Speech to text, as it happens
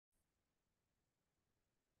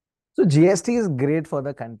So GST is great for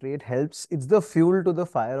the country. It helps. It's the fuel to the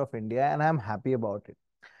fire of India, and I'm happy about it.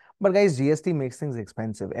 But guys, GST makes things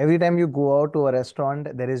expensive. Every time you go out to a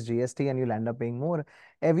restaurant, there is GST and you'll end up paying more.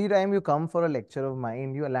 Every time you come for a lecture of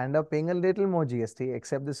mine, you'll end up paying a little more GST,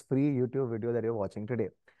 except this free YouTube video that you're watching today.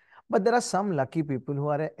 But there are some lucky people who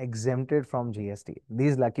are exempted from GST.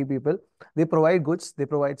 These lucky people, they provide goods, they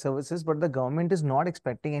provide services, but the government is not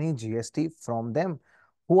expecting any GST from them.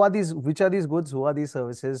 Who are these? Which are these goods? Who are these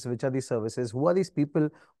services? Which are these services? Who are these people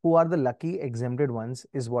who are the lucky exempted ones?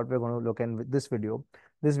 Is what we're going to look in this video.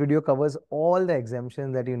 This video covers all the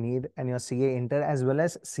exemptions that you need and your CA inter as well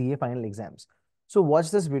as CA final exams. So watch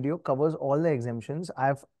this video, covers all the exemptions.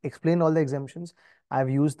 I've explained all the exemptions. I've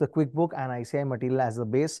used the QuickBook and ICAI material as the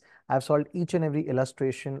base. I've solved each and every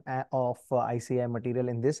illustration of ICAI material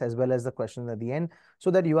in this as well as the questions at the end so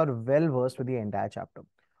that you are well versed with the entire chapter.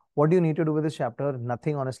 What do you need to do with this chapter?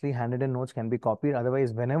 Nothing, honestly. Handwritten notes can be copied.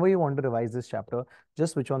 Otherwise, whenever you want to revise this chapter,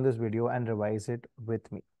 just switch on this video and revise it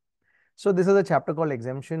with me. So this is a chapter called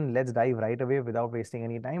exemption. Let's dive right away without wasting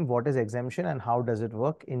any time. What is exemption and how does it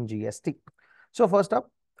work in GST? So first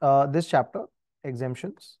up, this chapter,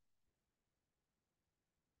 exemptions.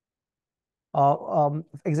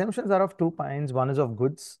 Exemptions are of two kinds. One is of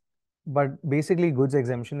goods, but basically goods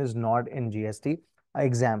exemption is not in GST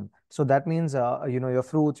exam. So that means, your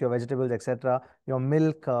fruits, your vegetables, etc., your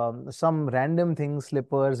milk, some random things,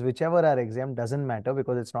 slippers, whichever are exempt doesn't matter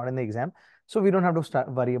because it's not in the exam. So we don't have to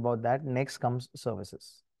worry about that. Next comes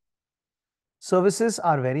services. Services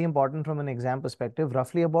are very important from an exam perspective,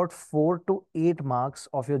 roughly about 4 to 8 marks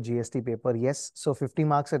of your GST paper. Yes, so 50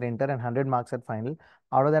 marks at inter and 100 marks at final.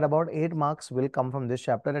 Out of that, about 8 marks will come from this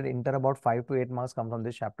chapter. At inter, about 5 to 8 marks come from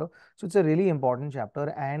this chapter. So it's a really important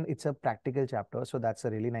chapter and it's a practical chapter. So that's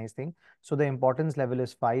a really nice thing. So the importance level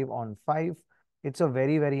is 5 on 5. It's a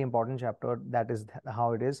very, very important chapter. That is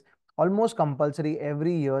how it is. Almost compulsory.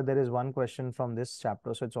 Every year there is one question from this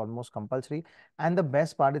chapter. So it's almost compulsory. And the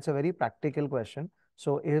best part, it's a very practical question.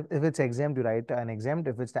 So if it's exempt, you write an exempt.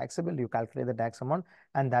 If it's taxable, you calculate the tax amount.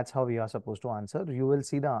 And that's how we are supposed to answer. You will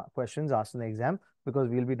see the questions asked in the exam because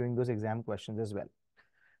we'll be doing those exam questions as well.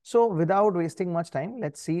 So without wasting much time,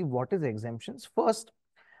 let's see what is exemptions. First,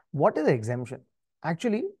 what is exemption?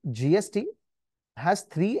 Actually, GST has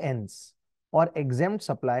three N's or exempt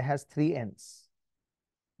supply has three N's.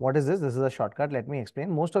 What is this? This is a shortcut. Let me explain.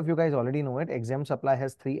 Most of you guys already know it. Exempt supply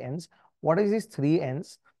has three N's. What is these three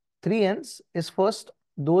N's? Three N's is first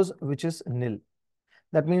those which is nil.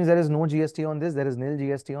 That means there is no GST on this. There is nil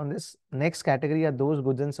GST on this. Next category are those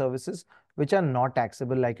goods and services which are not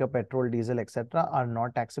taxable, like your petrol, diesel, etc. are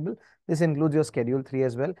not taxable. This includes your Schedule 3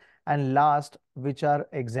 as well. And last, which are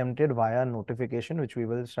exempted via notification, which we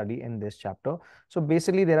will study in this chapter. So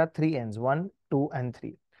basically, there are three N's, 1, 2, and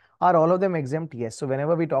 3. Are all of them exempt? Yes. So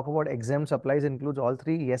whenever we talk about exempt supplies, includes all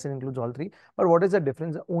three. Yes, it includes all three. But what is the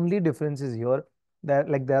difference? The only difference is here that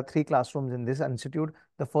there are three classrooms in this institute: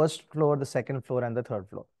 the first floor, the second floor, and the third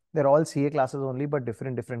floor. They're all CA classes only, but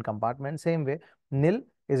different compartments. Same way, nil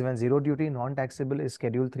is when zero duty, non-taxable is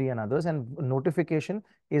Schedule 3 and others, and notification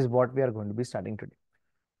is what we are going to be studying today.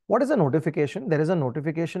 What is a notification? There is a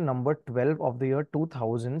notification number 12 of the year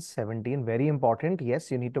 2017. Very important.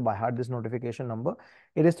 Yes, you need to by heart this notification number.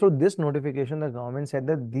 It is through this notification the government said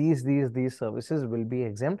that these services will be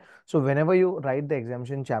exempt. So whenever you write the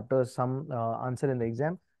exemption chapter, some answer in the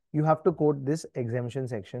exam, you have to quote this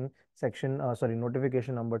exemption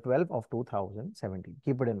notification number 12 of 2017.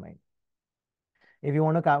 Keep it in mind. If you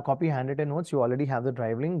want to copy handwritten notes, you already have the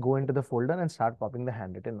drive link. Go into the folder and start copying the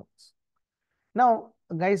handwritten notes. Now,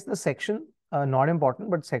 guys, the section, not important,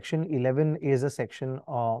 but section 11 is a section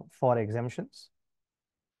for exemptions.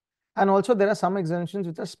 And also there are some exemptions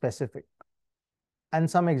which are specific and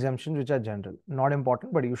some exemptions which are general. Not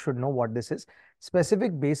important, but you should know what this is.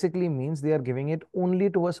 Specific basically means they are giving it only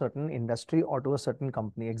to a certain industry or to a certain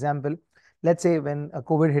company. Example, let's say when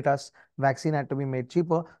COVID hit us, vaccine had to be made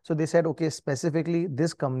cheaper. So they said, okay, specifically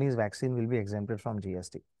this company's vaccine will be exempted from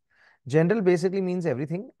GST. General basically means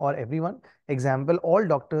everything or everyone. Example, all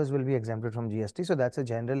doctors will be exempted from GST. So that's a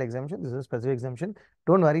general exemption. This is a specific exemption.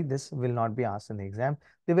 Don't worry, this will not be asked in the exam.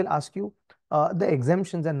 They will ask you the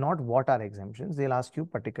exemptions and not what are exemptions. They'll ask you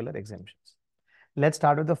particular exemptions. Let's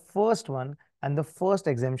start with the first one. And the first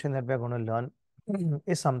exemption that we're going to learn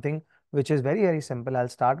is something which is very, very simple. I'll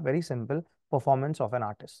start very simple. Performance of an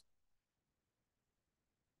artist.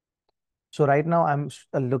 So right now I'm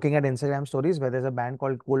looking at Instagram stories where there's a band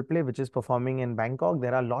called Coldplay, which is performing in Bangkok.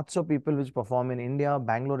 There are lots of people which perform in India.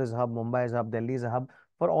 Bangalore is a hub, Mumbai is a hub, Delhi is a hub.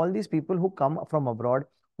 For all these people who come from abroad,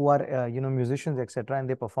 who are musicians, etc., and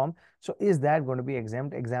they perform. So is that going to be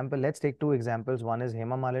exempt? Example, let's take two examples. One is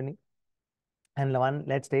Hema Malini, and one,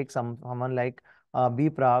 let's take someone like B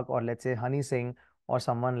Prak, or let's say Honey Singh, or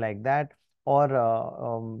someone like that, or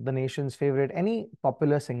the nation's favorite, any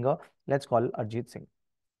popular singer, let's call Arjit Singh.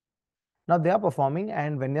 Now they are performing,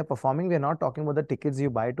 and when they're performing, we're not talking about the tickets you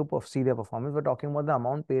buy to see their performance. We're talking about the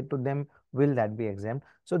amount paid to them. Will that be exempt?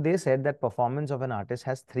 So they said that performance of an artist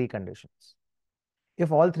has three conditions.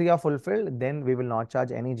 If all three are fulfilled, then we will not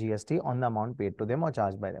charge any GST on the amount paid to them or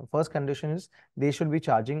charged by them. First condition is they should be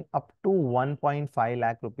charging up to 1.5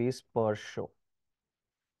 lakh rupees per show.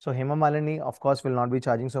 So Hema Malini, of course, will not be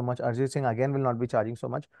charging so much. Arjit Singh again will not be charging so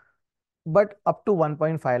much, but up to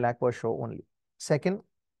 1.5 lakh per show only. Second,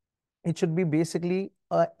 it should be basically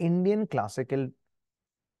a Indian classical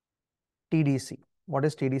TDC. What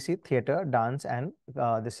is TDC? Theatre, dance, and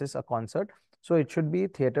this is a concert. So it should be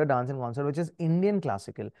theatre, dance, and concert, which is Indian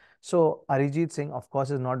classical. So Arijit Singh, of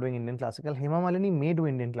course, is not doing Indian classical. Hema Malini may do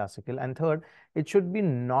Indian classical. And third, it should be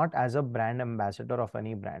not as a brand ambassador of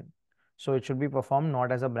any brand. So it should be performed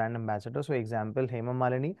not as a brand ambassador. So example, Hema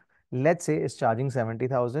Malini, let's say, is charging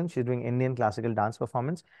 70,000. She's doing Indian classical dance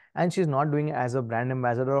performance, and she's not doing it as a brand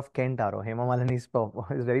ambassador of Kentaro. Hema Malini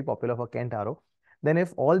is very popular for Kentaro. Then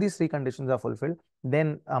if all these three conditions are fulfilled,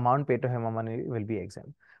 then amount paid to Hema Malini will be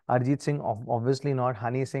exempt. Arjit Singh, obviously not.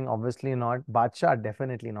 Honey Singh, obviously not. Badshah,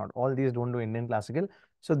 definitely not. All these don't do Indian classical,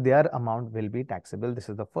 so their amount will be taxable. This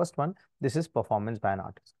is the first one. This is performance by an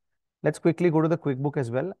artist. Let's quickly go to the quick book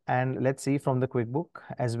as well, and let's see from the quick book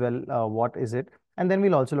as well what is it. And then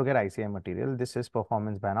we'll also look at ICAI material. This is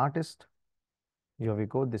performance by an artist. Here we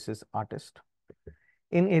go. This is artist.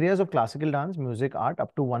 In areas of classical dance, music, art,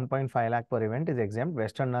 up to 1.5 lakh per event is exempt.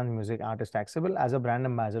 Western dance, music, art is taxable. As a brand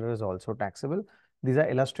ambassador is also taxable. These are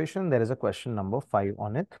illustration. There is a question number 5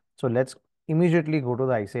 on it. So let's immediately go to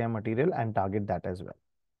the ICAI material and target that as well.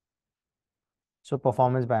 So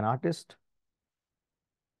performance by an artist.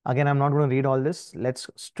 Again, I'm not going to read all this. Let's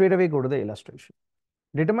straight away go to the illustration.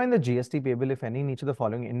 Determine the GST payable, if any, in each of the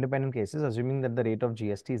following independent cases, assuming that the rate of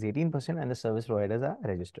GST is 18% and the service providers are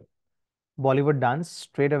registered. Bollywood dance,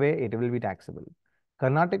 straight away it will be taxable.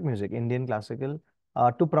 Carnatic music, Indian classical,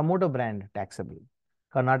 to promote a brand, taxable.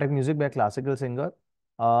 Carnatic music by a classical singer,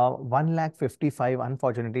 1,55,000,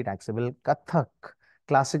 unfortunately taxable. Kathak,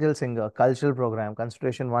 classical singer, cultural program,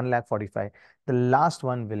 consideration 1,45,000. The last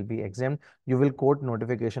one will be exempt. You will quote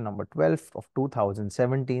notification number 12 of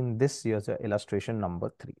 2017, this year's illustration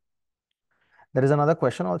number 3. There is another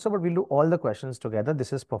question also, but we'll do all the questions together.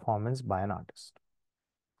 This is performance by an artist.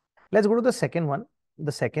 Let's go to the second one,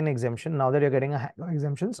 the second exemption. Now that you're getting a hang of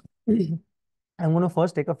exemptions, I'm going to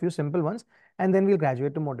first take a few simple ones, and then we'll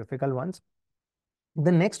graduate to more difficult ones.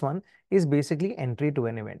 The next one is basically entry to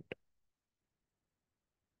an event.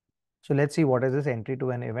 So let's see what is this entry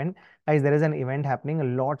to an event. Guys, there is an event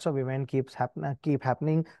happening. Lots of event keep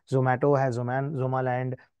happening. Zomato has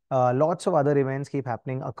Zomaland. Lots of other events keep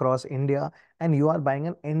happening across India, and you are buying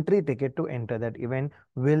an entry ticket to enter that event.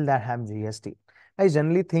 Will that have GST? I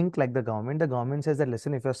generally think like the government. The government says that,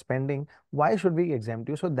 listen, if you're spending, why should we exempt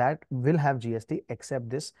you? So that will have GST, except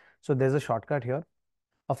this. So there's a shortcut here.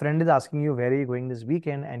 A friend is asking you, where are you going this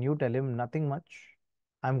weekend? And you tell him, nothing much.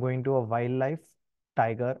 I'm going to a wildlife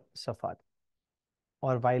tiger safari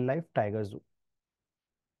or wildlife tiger zoo.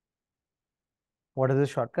 What is the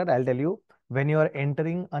shortcut? I'll tell you. When you are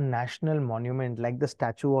entering a national monument like the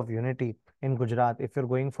Statue of Unity in Gujarat, if you're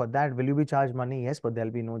going for that, will you be charged money? Yes, but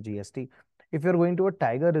there'll be no GST. If you're going to a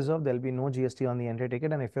tiger reserve, there'll be no GST on the entry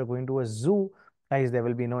ticket. And if you're going to a zoo, guys, there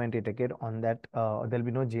will be no entry ticket on that. There'll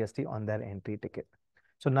be no GST on that entry ticket.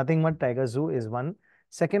 So nothing but tiger zoo is one.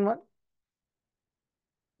 Second one,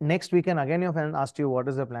 next weekend, again, your friend asked you, what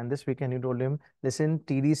is the plan this weekend? You told him, listen,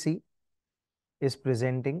 TDC is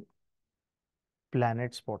presenting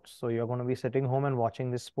Planet Sports. So you're going to be sitting home and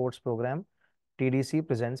watching this sports program. TDC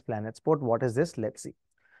presents Planet Sport. What is this? Let's see.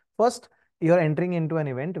 First, you're entering into an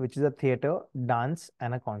event, which is a theater, dance,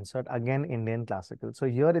 and a concert. Again, Indian classical. So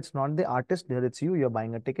here it's not the artist, there it's you. You're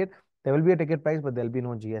buying a ticket. There will be a ticket price, but there'll be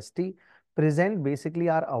no GST. Present basically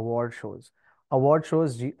are award shows. Award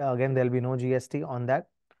shows, again, there'll be no GST on that.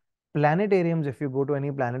 Planetariums, if you go to any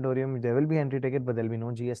planetarium, there will be entry ticket, but there will be no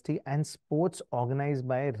GST. And sports organized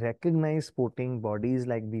by recognized sporting bodies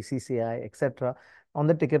like BCCI, etc. On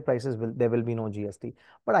the ticket prices, there will be no GST.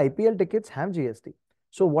 But IPL tickets have GST.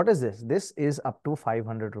 So what is this? This is up to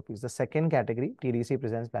 500 rupees. The second category, TDC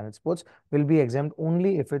presents Planet Sports, will be exempt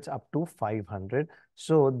only if it's up to 500.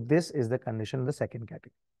 So this is the condition of the second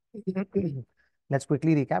category. Let's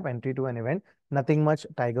quickly recap. Entry to an event, nothing much.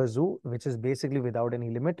 Tiger Zoo, which is basically without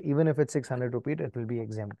any limit. Even if it's 600 rupees, it will be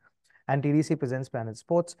exempt. And TDC presents Planet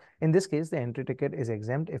Sports. In this case, the entry ticket is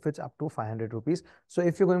exempt if it's up to 500 rupees. So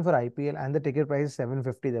if you're going for IPL and the ticket price is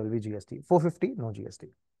 750, there will be GST. 450, no GST.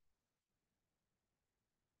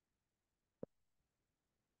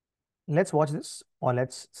 Let's watch this, or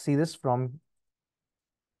let's see this from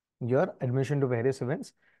your admission to various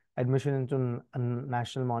events, admission into a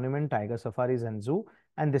national monument, tiger safaris and zoo,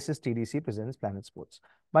 and this is TDC presents Planet Sports.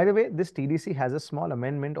 By the way, this TDC has a small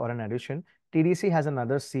amendment or an addition. TDC has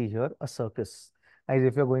another C here, a circus. Guys,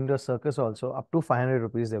 if you're going to a circus also, up to 500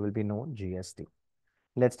 rupees, there will be no GST.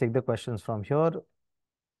 Let's take the questions from here.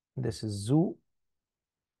 This is zoo.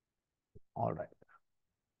 All right.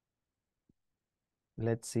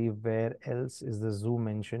 Let's see where else is the zoo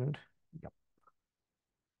mentioned. Yep.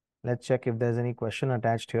 Let's check if there's any question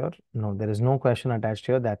attached here. No, there is no question attached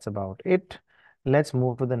here. That's about it. Let's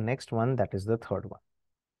move to the next one. That is the third one.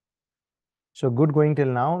 So good going till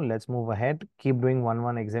now. Let's move ahead. Keep doing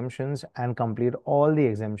 1-1 exemptions and complete all the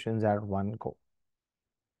exemptions at one go.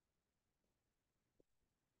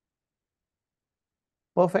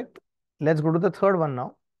 Perfect. Let's go to the third one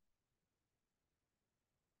now.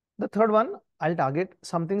 The third one, I'll target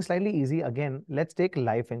something slightly easy. Again, let's take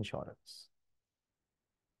life insurance.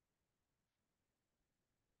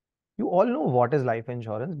 You all know what is life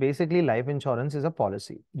insurance. Basically, life insurance is a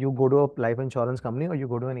policy. You go to a life insurance company or you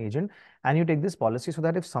go to an agent and you take this policy so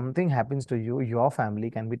that if something happens to you, your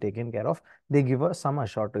family can be taken care of. They give a sum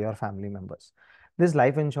assured to your family members. This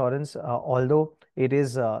life insurance, although it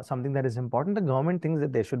is something that is important, the government thinks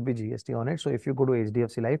that there should be GST on it. So if you go to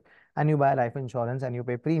HDFC Life and you buy life insurance and you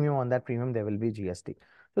pay premium on that premium, there will be GST.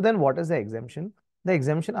 So then what is the exemption? The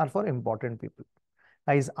exemption are for important people,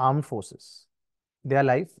 guys, armed forces. Their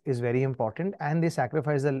life is very important and they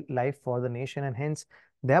sacrifice their life for the nation, and hence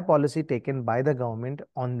their policy taken by the government,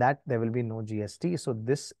 on that there will be no GST. So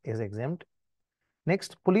this is exempt.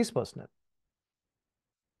 Next, police personnel.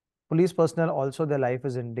 Police personnel also, their life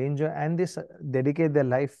is in danger and they dedicate their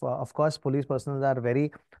life. Of course, police personnel are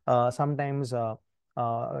very sometimes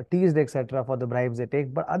teased, etc., for the bribes they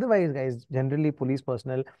take. But otherwise, guys, generally police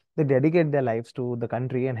personnel, they dedicate their lives to the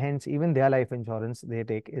country, and hence even their life insurance they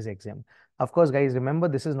take is exempt. Of course, guys, remember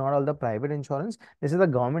this is not all the private insurance. This is the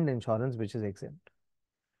government insurance which is exempt.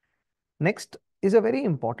 Next is a very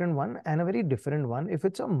important one and a very different one. If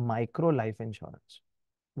it's a micro life insurance.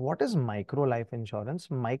 What is micro life insurance?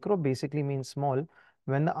 Micro basically means small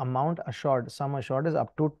when the amount assured, sum assured, is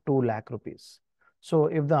up to 2 lakh rupees. So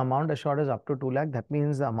if the amount assured is up to 2 lakh, that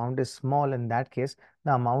means the amount is small. In that case,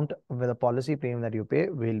 the amount with the policy premium that you pay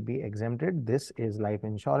will be exempted. This is life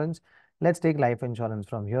insurance. Let's take life insurance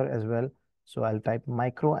from here as well. So I'll type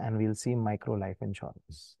micro and we'll see micro life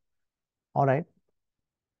insurance. All right.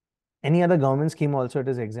 Any other government scheme also it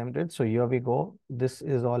is exempted. So here we go. This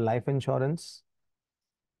is all life insurance.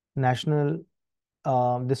 National,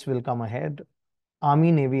 this will come ahead.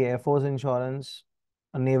 Army, Navy, Air Force insurance,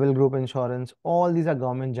 a naval group insurance, all these are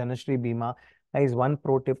government. Janashri Bima. Guys, one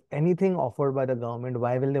pro tip, anything offered by the government,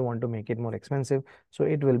 why will they want to make it more expensive? So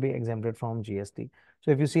it will be exempted from GST.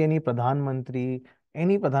 So if you see any Pradhan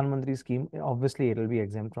Mantri scheme, obviously it will be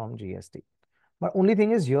exempt from GST. But only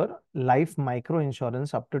thing is here, life micro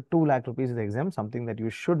insurance up to 2 lakh rupees is exempt, something that you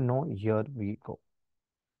should know. Here we go.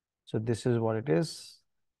 So this is what it is.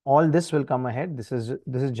 All this will come ahead. This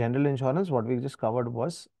is general insurance. What we just covered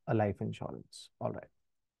was a life insurance. All right.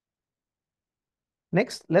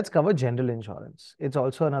 Next, let's cover general insurance. It's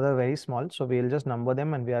also another very small. So we'll just number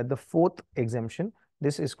them and we are at the fourth exemption.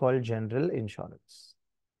 This is called general insurance.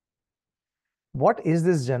 What is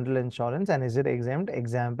this general insurance and is it exempt?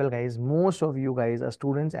 Example, guys, most of you guys are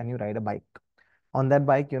students and you ride a bike. On that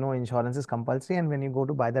bike, insurance is compulsory. And when you go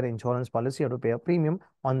to buy that insurance policy, you have to pay a premium.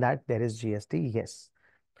 On that, there is GST. Yes.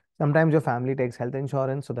 Sometimes your family takes health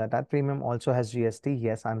insurance, so that premium also has GST.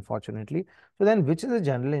 Yes, unfortunately. So then which is the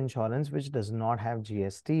general insurance which does not have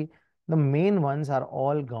GST? The main ones are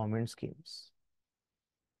all government schemes.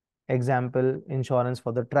 Example, insurance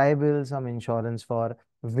for the tribal, some insurance for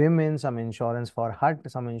women, some insurance for hut,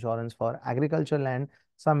 some insurance for agriculture land,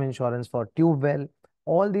 some insurance for tube well.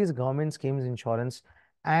 All these government schemes insurance,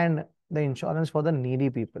 and the insurance for the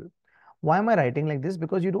needy people. Why am I writing like this?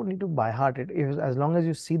 Because you don't need to by heart it. As long as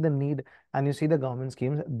you see the need and you see the government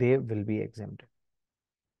schemes, they will be exempted.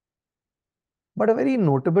 But a very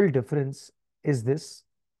notable difference is this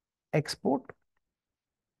export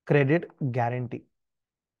credit guarantee.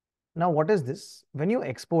 Now, what is this? When you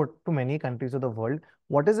export to many countries of the world,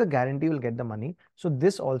 what is the guarantee you will get the money? So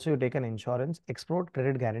this also you take an insurance, export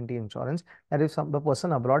credit guarantee insurance, that if the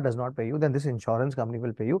person abroad does not pay you, then this insurance company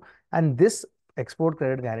will pay you. And this export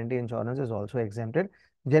credit guarantee insurance is also exempted.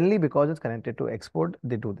 Generally, because it's connected to export,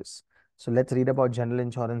 they do this. So let's read about general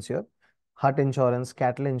insurance here. Hut insurance,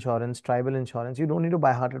 cattle insurance, tribal insurance. You don't need to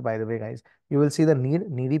buy heart it, by the way, guys. You will see the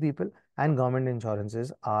needy people and government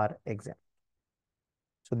insurances are exempt.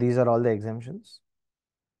 So these are all the exemptions.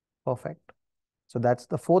 Perfect. So that's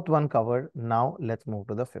the fourth one covered. Now let's move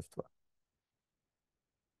to the fifth one.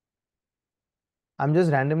 I'm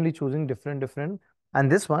just randomly choosing different.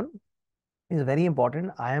 And this one is very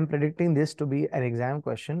important. I am predicting this to be an exam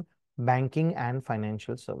question, banking and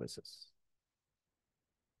financial services.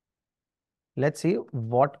 Let's see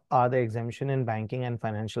what are the exemption in banking and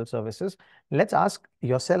financial services. Let's ask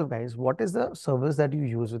yourself, guys, what is the service that you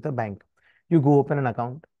use with a bank? You go open an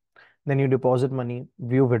account, then you deposit money,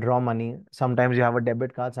 you withdraw money. Sometimes you have a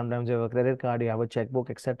debit card, sometimes you have a credit card, you have a checkbook,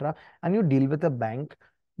 etc. And you deal with a bank.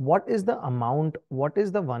 What is the amount? What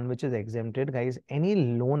is the one which is exempted, guys? Any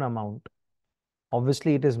loan amount.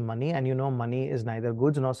 Obviously, it is money, and you know money is neither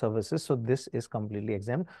goods nor services. So this is completely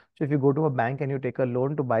exempt. So if you go to a bank and you take a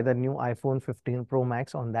loan to buy the new iPhone 15 Pro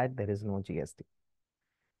Max, on that there is no GST.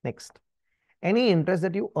 Next, any interest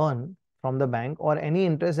that you earn from the bank or any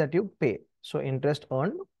interest that you pay. So interest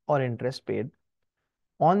earned or interest paid.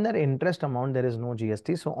 On that interest amount, there is no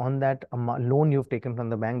GST. So on that loan you've taken from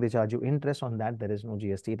the bank, they charge you interest. On that, there is no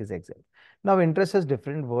GST. It is exempt. Now, interest has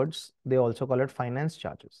different words. They also call it finance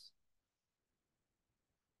charges.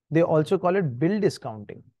 They also call it bill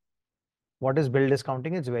discounting. What is bill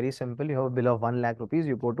discounting? It's very simple. You have a bill of 1 lakh rupees.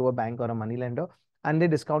 You go to a bank or a money lender and they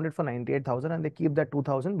discount it for 98,000 and they keep that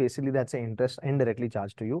 2,000. Basically, that's an interest indirectly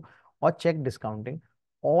charged to you, or check discounting.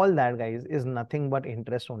 All that, guys, is nothing but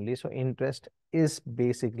interest only. So interest is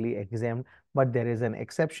basically exempt, but there is an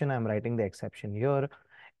exception. I'm writing the exception here.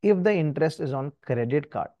 If the interest is on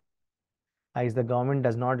credit card, as the government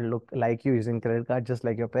does not look like you using credit card just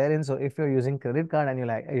like your parents. So if you're using credit card and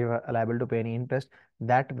you're liable to pay any interest,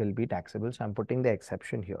 that will be taxable. So I'm putting the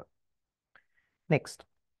exception here. Next,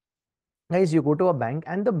 guys, you go to a bank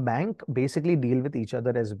and the bank basically deal with each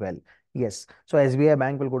other as well. Yes. So SBI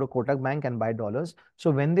Bank will go to Kotak Bank and buy dollars.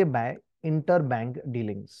 So when they buy interbank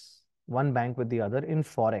dealings, one bank with the other in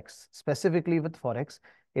Forex, specifically with Forex,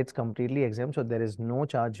 it's completely exempt. So there is no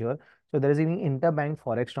charge here. So there is any interbank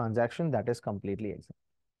Forex transaction that is completely exempt.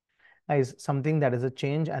 Guys, something that is a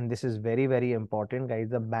change, and this is very important, guys.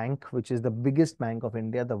 The bank, which is the biggest bank of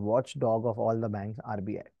India, the watchdog of all the banks,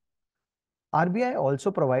 RBI. RBI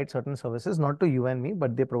also provides certain services, not to you and me,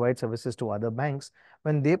 but they provide services to other banks.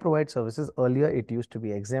 When they provide services, earlier it used to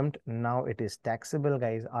be exempt. Now it is taxable,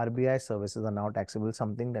 guys. RBI services are now taxable,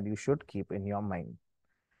 something that you should keep in your mind.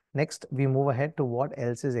 Next, we move ahead to what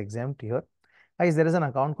else is exempt here. Guys, there is an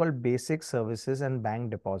account called Basic Services and Bank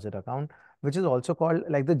Deposit Account, which is also called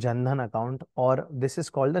like the Jan Dhan account, or this is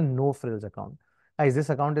called the No Frills account. Guys, this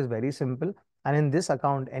account is very simple. And in this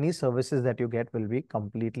account, any services that you get will be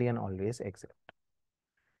completely and always exempt.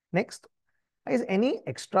 Next, is any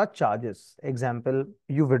extra charges? Example,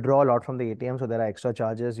 you withdraw a lot from the ATM, so there are extra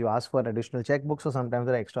charges. You ask for additional checkbooks, so sometimes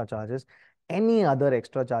there are extra charges. Any other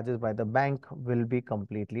extra charges by the bank will be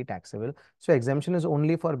completely taxable. So exemption is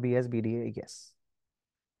only for BS, BDA, yes.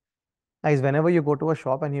 Guys, whenever you go to a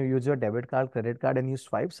shop and you use your debit card, credit card, and you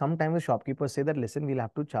swipe, sometimes the shopkeepers say that, listen, we'll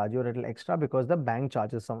have to charge you a little extra because the bank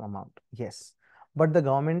charges some amount. Yes. But the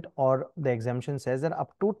government or the exemption says that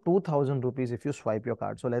up to 2,000 rupees if you swipe your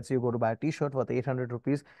card. So let's say you go to buy a t-shirt worth 800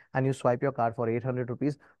 rupees and you swipe your card for 800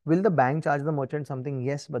 rupees. Will the bank charge the merchant something?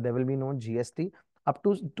 Yes, but there will be no GST. Up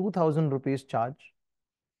to 2,000 rupees charge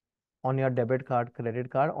on your debit card,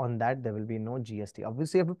 credit card, on that there will be no GST.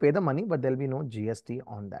 Obviously, you have to pay the money, but there will be no GST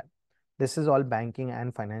on that. This is all banking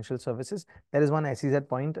and financial services. There is one SEZ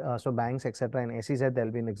point. So banks, etc. and SEZ, there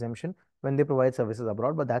will be an exemption when they provide services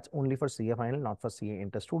abroad, but that's only for CA final, not for CA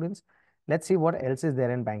inter students. Let's see what else is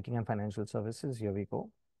there in banking and financial services. Here we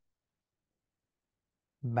go.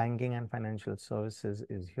 Banking and financial services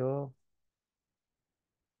is here.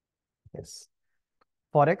 Yes.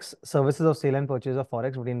 Forex, services of sale and purchase of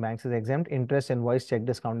Forex between banks is exempt. Interest, invoice, check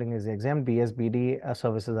discounting is exempt. BSBD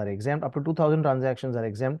services are exempt. Up to 2,000 transactions are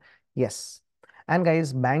exempt. Yes. And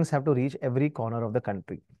guys, banks have to reach every corner of the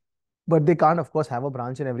country. But they can't, of course, have a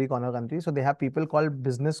branch in every corner of the country. So they have people called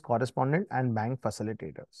business correspondent and bank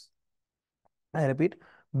facilitators. I repeat,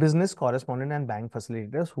 business correspondent and bank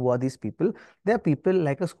facilitators. Who are these people? They are people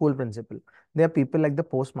like a school principal. They are people like the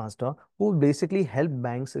postmaster who basically help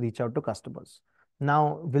banks reach out to customers.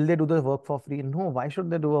 Now, will they do the work for free? No. Why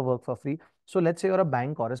should they do a work for free? So let's say you're a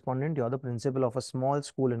bank correspondent, you're the principal of a small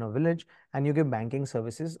school in a village, and you give banking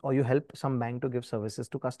services, or you help some bank to give services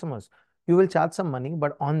to customers. You will charge some money,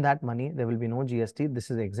 but on that money, there will be no GST.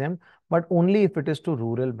 This is exempt, but only if it is to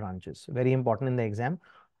rural branches. Very important in the exam.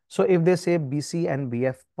 So if they say BC and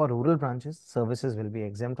BF for rural branches, services will be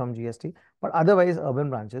exempt from GST, but otherwise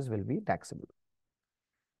urban branches will be taxable.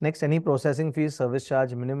 Next, any processing fees, service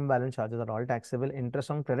charge, minimum balance charges are all taxable. Interest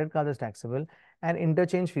on credit cards is taxable, and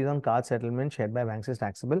interchange fees on card settlement shared by banks is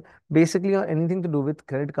taxable. Basically, anything to do with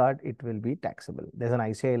credit card, it will be taxable. There's an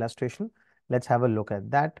ICAI illustration. Let's have a look at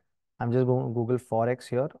that. I'm just going to Google Forex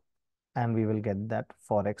here, and we will get that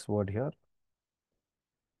Forex word here.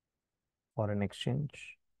 Foreign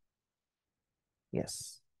exchange.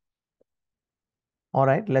 Yes. All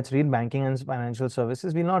right, let's read banking and financial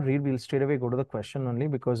services. We'll not read, we'll straight away go to the question only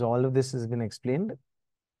because all of this has been explained.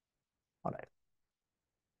 All right.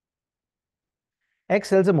 X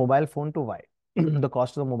sells a mobile phone to Y. The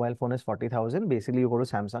cost of the mobile phone is 40,000. Basically, you go to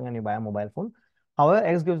Samsung and you buy a mobile phone. However,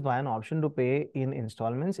 X gives Y an option to pay in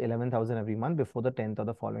installments 11,000 every month before the 10th of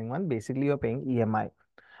the following month. Basically, you're paying EMI.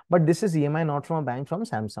 But this is EMI not from a bank, from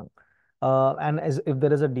Samsung. And as if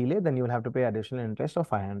there is a delay, then you will have to pay additional interest of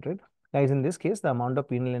 500. Guys, in this case, the amount of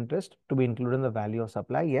penal interest to be included in the value of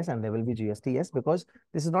supply, yes, and there will be GST, yes, because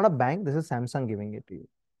this is not a bank, this is Samsung giving it to you.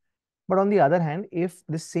 But on the other hand, if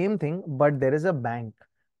the same thing, but there is a bank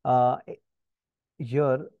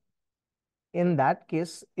here, in that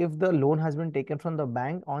case, if the loan has been taken from the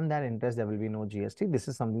bank, on that interest, there will be no GST. This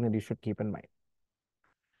is something that you should keep in mind.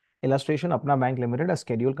 Illustration, Apna Bank Limited, a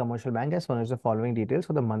scheduled commercial bank, has furnished the following details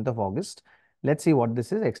for the month of August. Let's see what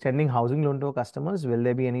this is. Extending housing loan to customers. Will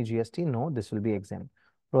there be any GST? No, this will be exempt.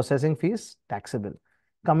 Processing fees, taxable.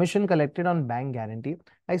 Commission collected on bank guarantee.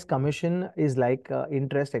 Guys, commission is like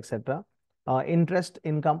interest, etc. Interest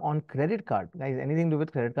income on credit card. Guys, anything to do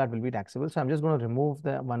with credit card will be taxable. So I'm just going to remove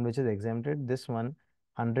the one which is exempted. This one,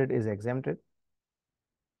 100 is exempted.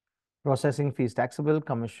 Processing fees taxable,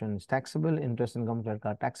 commissions taxable, interest income credit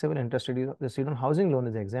card taxable, interest received on housing loan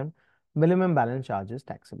is exempt, minimum balance charge is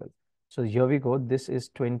taxable. So here we go. This is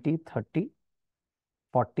 20, 30,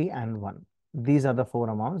 40 and 1. These are the four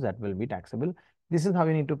amounts that will be taxable. This is how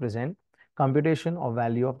you need to present computation of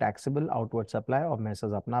value of taxable outward supply of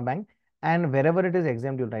Messrs Apna Bank. And wherever it is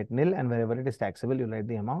exempt, you'll write nil, and wherever it is taxable, you'll write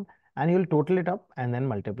the amount, and you'll total it up and then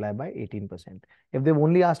multiply by 18%. If they've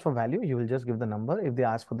only asked for value, you will just give the number. If they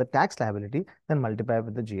ask for the tax liability, then multiply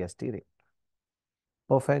with the GST rate.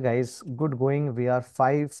 Perfect, guys. Good going. We are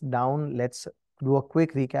 5 down. Let's do a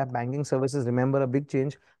quick recap. Banking services, remember a big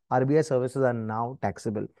change. RBI services are now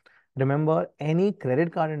taxable. Remember, any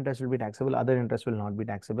credit card interest will be taxable, other interest will not be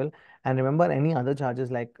taxable. And remember, any other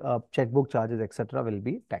charges like checkbook charges, etc., will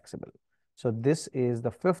be taxable. So this is the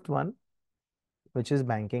fifth one, which is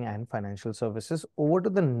banking and financial services. Over to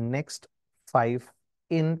the next 5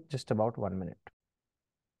 in just about 1 minute.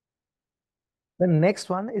 The next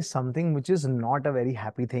one is something which is not a very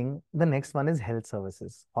happy thing. The next one is health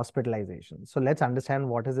services, hospitalization. So let's understand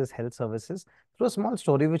what is this health services through a small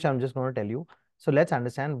story, which I'm just going to tell you. So let's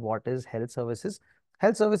understand what is health services.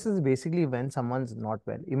 Health services is basically when someone's not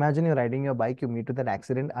well. Imagine you're riding your bike, you meet with an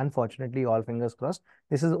accident. Unfortunately, all fingers crossed.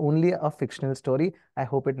 This is only a fictional story. I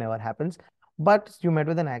hope it never happens. But you met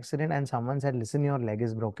with an accident and someone said, listen, your leg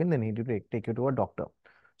is broken. They need to take you to a doctor.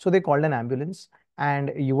 So they called an ambulance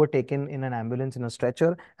and you were taken in an ambulance in a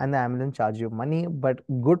stretcher, and the ambulance charged you money. But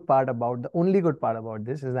the only good part about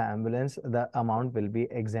this is the ambulance, the amount will be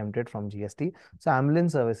exempted from GST. So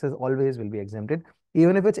ambulance services always will be exempted.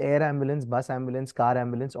 Even if it's air ambulance, bus ambulance, car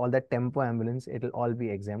ambulance, all that tempo ambulance, it'll all be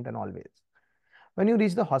exempt and always. When you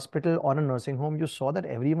reach the hospital or a nursing home, you saw that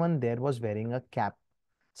everyone there was wearing a cap.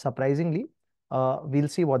 Surprisingly, we'll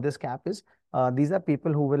see what this cap is. These are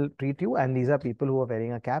people who will treat you, and these are people who are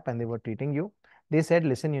wearing a cap and they were treating you. They said,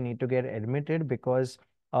 listen, you need to get admitted because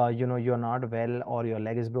you're not well or your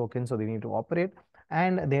leg is broken, so they need to operate,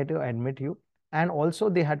 and they had to admit you. And also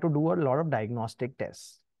they had to do a lot of diagnostic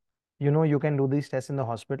tests. You can do these tests in the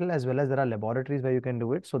hospital, as well as there are laboratories where you can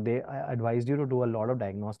do it. So they advised you to do a lot of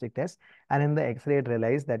diagnostic tests. And in the X-ray, it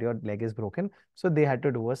realized that your leg is broken. So they had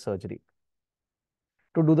to do a surgery.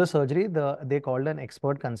 To do the surgery, they called an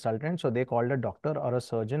expert consultant. So they called a doctor or a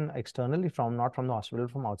surgeon externally, from not from the hospital,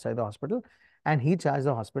 from outside the hospital. And he charged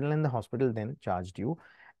the hospital, and the hospital then charged you.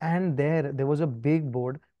 And there was a big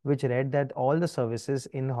board which read that all the services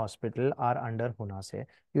in the hospital are under Hunase.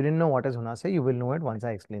 You didn't know what is Hunase. You will know it once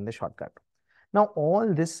I explain the shortcut. Now,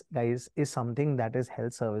 all this, guys, is something that is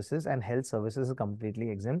health services, and health services is completely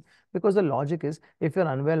exempt, because the logic is, if you're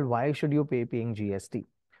unwell, why should you paying GST?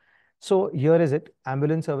 So here is it.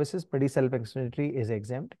 Ambulance services, pretty self-explanatory, is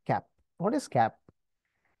exempt. CAP. What is CAP?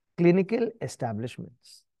 Clinical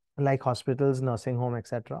establishments like hospitals, nursing home,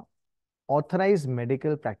 etc. Authorized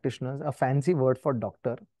medical practitioners, a fancy word for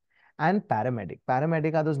doctor, and paramedic.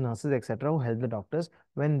 Paramedic are those nurses, etc., who help the doctors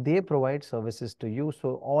when they provide services to you.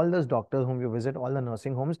 So all those doctors whom you visit, all the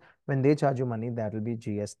nursing homes, when they charge you money, that will be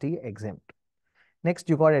GST exempt. Next,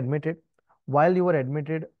 you got admitted. While you were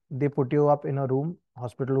admitted, they put you up in a room.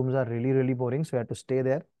 Hospital rooms are really, really boring, so you had to stay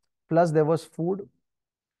there. Plus, there was food,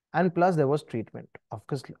 and plus there was treatment. Of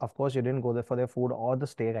course, you didn't go there for their food or the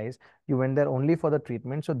stay, guys. You went there only for the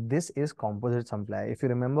treatment. So this is composite supply. If you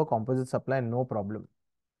remember composite supply, no problem.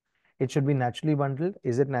 It should be naturally bundled.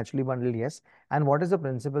 Is it naturally bundled? Yes. And what is the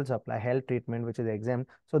principal supply? Health treatment, which is exempt.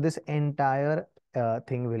 So this entire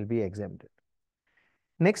thing will be exempted.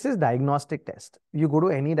 Next is diagnostic test. You go to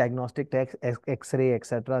any diagnostic test, X-ray,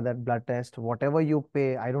 etc., that blood test, whatever you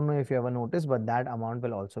pay, I don't know if you ever noticed, but that amount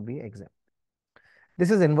will also be exempt.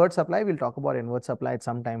 This is inward supply. We'll talk about inward supply at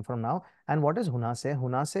some time from now. And what is Hunase?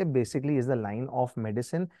 Hunase basically is the line of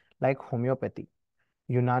medicine like homeopathy,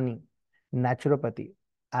 Unani, naturopathy,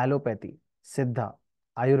 allopathy, Siddha,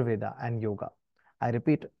 Ayurveda, and yoga. I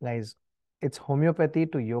repeat, guys, it's homeopathy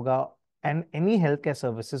to yoga, and any healthcare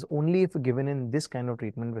services only if given in this kind of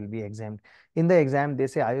treatment will be exempt. In the exam, they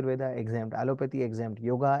say Ayurveda exempt, allopathy exempt,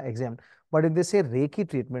 yoga exempt. But if they say Reiki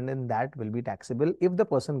treatment, then that will be taxable if the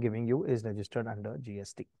person giving you is registered under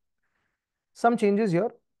GST. Some changes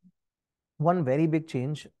here. One very big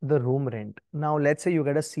change, the room rent. Now, let's say you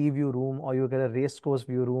get a sea view room, or you get a race course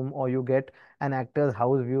view room, or you get an actor's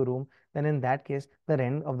house view room, then in that case, the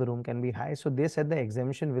rent of the room can be high. So they said the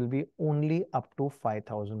exemption will be only up to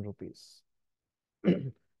 5,000 rupees.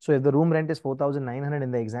 So if the room rent is 4,900 in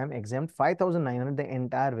the exam, exempt 5,900, the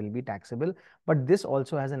entire will be taxable. But this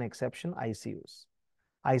also has an exception, ICUs.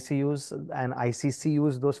 ICUs and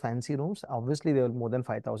ICCUs, those fancy rooms, obviously they will more than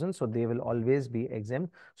 5,000, so they will always be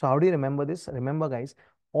exempt. So how do you remember this? Remember, guys,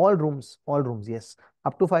 all rooms, yes,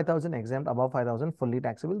 up to 5,000 exempt, above 5,000 fully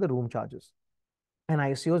taxable, the room charges. And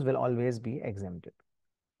ICUs will always be exempted.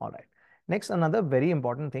 All right. Next, another very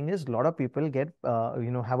important thing is a lot of people get,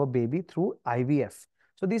 have a baby through IVF.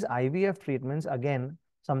 So these IVF treatments, again,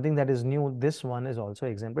 something that is new, this one is also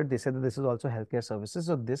exempted. They said that this is also healthcare services,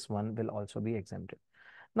 so this one will also be exempted.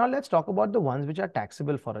 Now let's talk about the ones which are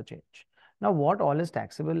taxable for a change. Now what all is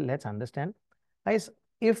taxable? Let's understand. Guys,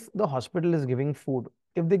 if the hospital is giving food,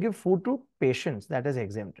 if they give food to patients, that is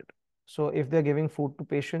exempted. So if they're giving food to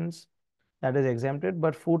patients, that is exempted,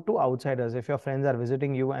 but food to outsiders, if your friends are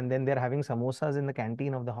visiting you and then they're having samosas in the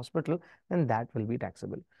canteen of the hospital, then that will be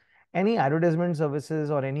taxable. Any advertisement services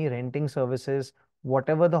or any renting services,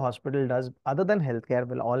 whatever the hospital does other than healthcare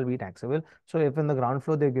will all be taxable. So if in the ground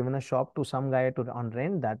floor they've given a shop to some guy to on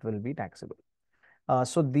rent, that will be taxable.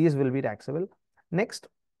 So these will be taxable. Next,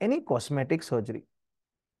 any cosmetic surgery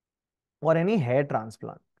or any hair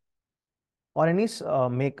transplant or any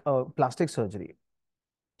make plastic surgery.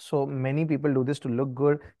 So many people do this to look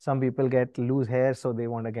good. Some people get loose hair, so they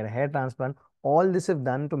want to get a hair transplant. All this if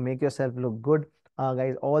done to make yourself look good,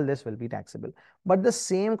 guys, all this will be taxable. But the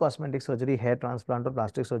same cosmetic surgery, hair transplant or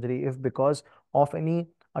plastic surgery, if because of any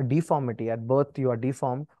deformity at birth you are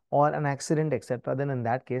deformed or an accident, etc., then in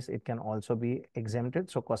that case it can also be exempted.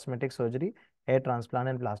 So cosmetic surgery, hair transplant,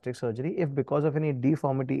 and plastic surgery, if because of any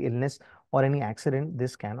deformity, illness, or any accident,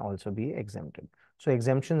 this can also be exempted. So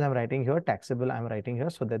exemptions I'm writing here, taxable I'm writing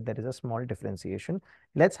here, so that there is a small differentiation.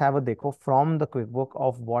 Let's have a deco from the QuickBook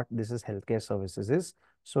of what this is healthcare services is.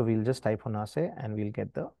 So we'll just type Honase and we'll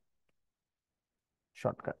get the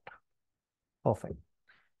shortcut. Perfect.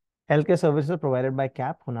 Healthcare services provided by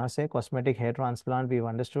CAP, Hunase, cosmetic hair transplant, we've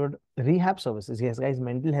understood. Rehab services. Yes, guys,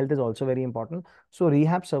 mental health is also very important. So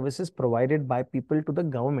rehab services provided by people to the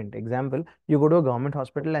government. Example, you go to a government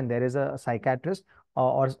hospital and there is a psychiatrist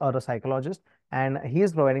or a psychologist, and he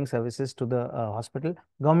is providing services to the hospital,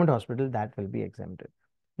 government hospital, that will be exempted.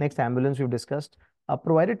 Next, ambulance we've discussed.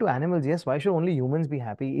 Provided to animals, yes, why should only humans be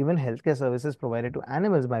happy? Even healthcare services provided to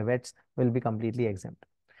animals by vets will be completely exempt.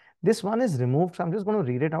 This one is removed, so I'm just going to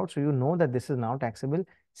read it out so you know that this is now taxable.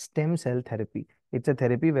 Stem cell therapy. It's a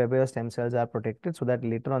therapy whereby your stem cells are protected so that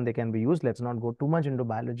later on they can be used. Let's not go too much into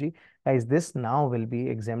biology. Guys, this now will be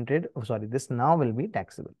exempted. Oh, sorry, this now will be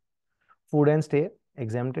taxable. Food and stay,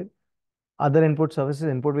 exempted. Other input services,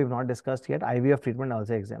 input we've not discussed yet. IVF treatment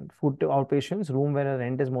also exempt. Food to outpatients, room where a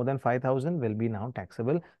rent is more than 5,000 will be now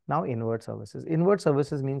taxable. Now inward services. Inward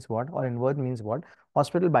services means what? Or inward means what?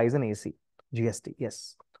 Hospital buys an AC. GST,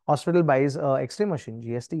 yes. Hospital buys X-ray machine,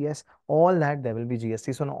 GST, yes. All that there will be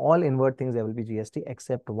GST. So on all inward things there will be GST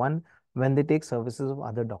except one, when they take services of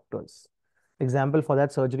other doctors. Example, for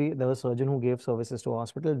that surgery, there was a surgeon who gave services to a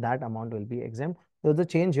hospital, that amount will be exempt. There's a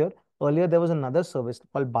change here. Earlier, there was another service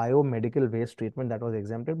called biomedical waste treatment that was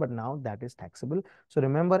exempted, but now that is taxable. So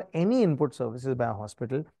remember, any input services by a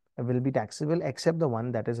hospital will be taxable except the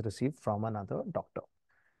one that is received from another doctor.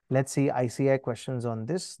 Let's see ICAI questions on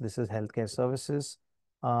this. This is healthcare services.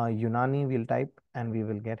 Unani we'll type and we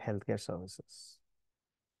will get healthcare services.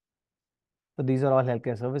 So these are all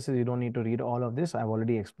healthcare services. You don't need to read all of this. I've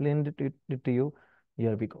already explained it to you.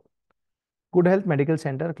 Here we go. Good Health Medical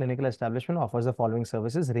Center, clinical establishment offers the following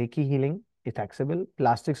services. Reiki healing is taxable.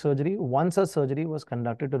 Plastic surgery. Once a surgery was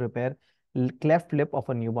conducted to repair cleft lip of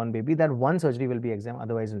a newborn baby, that one surgery will be exempt,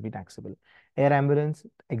 otherwise it will be taxable. Air ambulance,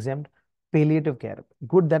 exempt. Palliative care.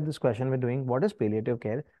 Good that this question we're doing. What is palliative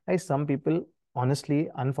care? Like, some people, honestly,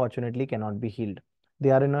 unfortunately, cannot be healed.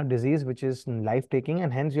 They are in a disease which is life-taking,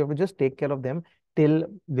 and hence you have to just take care of them till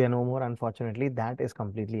they're no more. Unfortunately, that is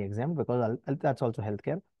completely exempt because that's also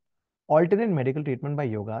healthcare. Alternate medical treatment by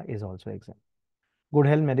yoga is also exempt. Good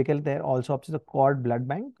Health Medical there also opts the cord blood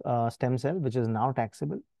bank stem cell, which is now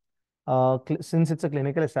taxable. Since it's a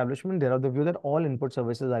clinical establishment, they are of the view that all input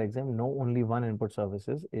services are exempt. No, only one input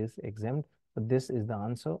services is exempt. So this is the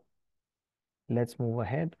answer. Let's move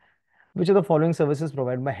ahead. Which of the following services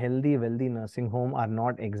provided by healthy, wealthy nursing home are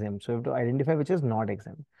not exempt? So you have to identify which is not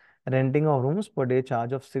exempt. Renting of rooms per day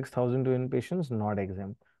charge of 6,000 to inpatients, not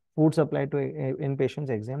exempt. Food supply to inpatients,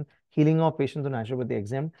 exempt. Healing of patients on naturopathy,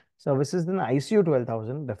 exempt. Services in ICU,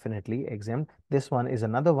 12,000, definitely exempt. This one is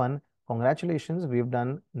another one. Congratulations, we've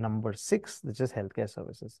done number 6, which is healthcare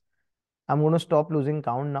services. I'm going to stop losing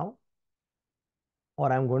count now,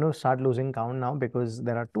 or I'm going to start losing count now because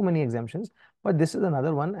there are too many exemptions. But this is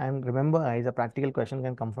another one. And remember, guys, a practical question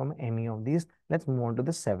can come from any of these. Let's move on to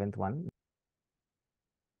the 7th one.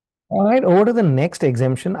 All right, over to the next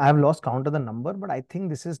exemption. I've lost count of the number, but I think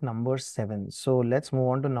this is number 7. So let's move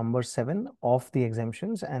on to number 7 of the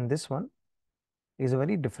exemptions. And this one is a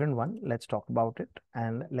very different one. Let's talk about it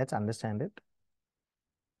and let's understand it.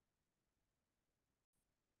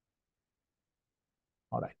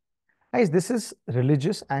 All right. Guys, this is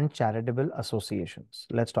religious and charitable associations.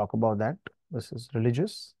 Let's talk about that. This is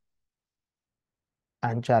religious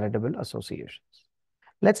and charitable associations.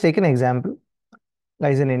 Let's take an example.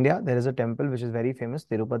 Guys, in India, there is a temple which is very famous,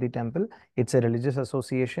 Tirupati temple. It's a religious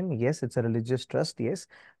association. Yes, it's a religious trust. Yes,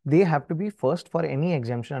 they have to be first for any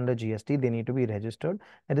exemption under GST. They need to be registered.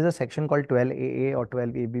 There is a section called 12AA or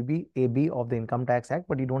 12ABB AB of the Income Tax Act,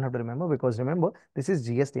 but you don't have to remember because remember, this is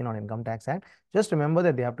GST, not Income Tax Act. Just remember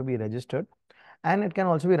that they have to be registered. And it can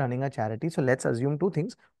also be running a charity. So let's assume two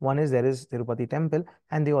things. One is there is Tirupati temple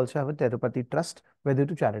and they also have a Tirupati trust where they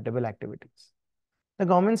do charitable activities. The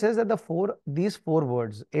government says that these four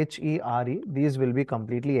words, HERE, these will be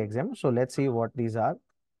completely exempt. So let's see what these are.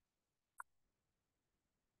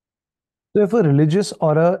 So if a religious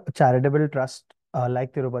or a charitable trust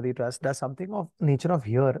like Tirupati Trust does something of nature of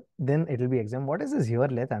here, then it will be exempt. What is this here?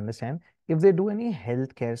 Let's understand. If they do any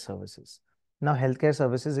healthcare services. Now, healthcare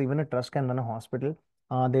services, even a trust can run a hospital.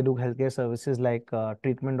 They do healthcare services like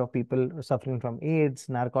treatment of people suffering from AIDS,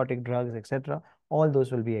 narcotic drugs, etc. All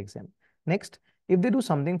those will be exempt. Next, if they do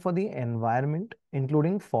something for the environment,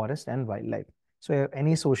 including forest and wildlife. So if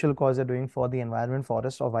any social cause they're doing for the environment,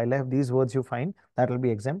 forest or wildlife, these words you find, that will be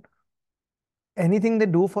exempt. Anything they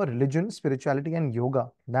do for religion, spirituality, and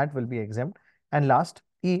yoga, that will be exempt. And last,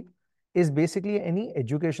 E is basically any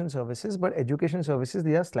education services, but education services,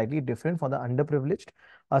 they are slightly different for the underprivileged,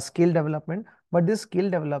 skill development. But this skill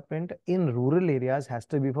development in rural areas has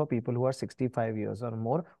to be for people who are 65 years or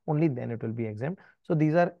more, only then it will be exempt. So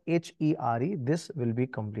these are HERE, this will be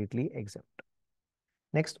completely exempt.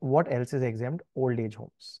 Next, what else is exempt? Old age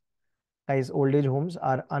homes. Guys, old age homes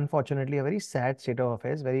are unfortunately a very sad state of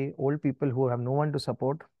affairs. Very old people who have no one to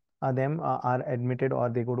support them are admitted or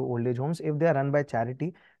they go to old age homes if they are run by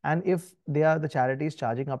charity, and if the charity is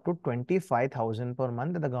charging up to 25,000 per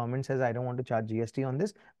month, the government says I don't want to charge GST on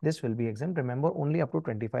this, this will be exempt. Remember, only up to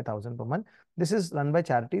 25,000 per month. This is run by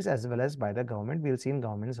charities as well as by the government. We'll see in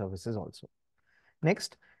government services also.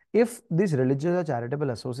 Next, if these religious or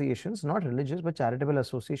charitable associations, not religious but charitable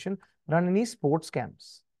association, run any sports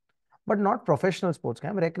camps, but not professional sports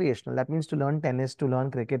camp, recreational. That means to learn tennis, to learn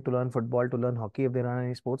cricket, to learn football, to learn hockey. If they run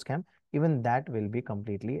any sports camp, even that will be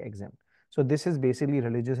completely exempt. So this is basically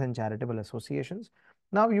religious and charitable associations.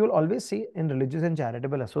 Now you will always see in religious and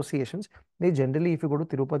charitable associations, they generally, if you go to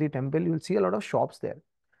Tirupati temple, you will see a lot of shops there.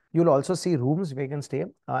 You'll also see rooms where you can stay,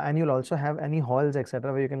 and you'll also have any halls,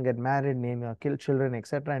 etc., where you can get married, name your children,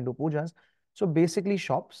 etc., and do pujas. So basically,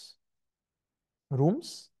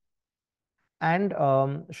 rooms,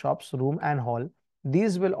 shops, room, and hall.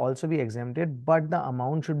 These will also be exempted, but the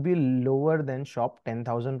amount should be lower than shop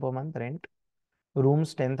 10,000 per month rent,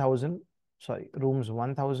 rooms 10,000, sorry, rooms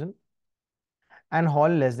 1,000, and hall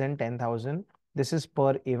less than 10,000. This is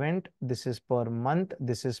per event, this is per month,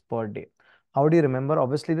 this is per day. How do you remember?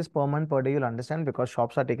 Obviously, this per month, per day, you'll understand because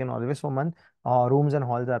shops are taken always for month, rooms and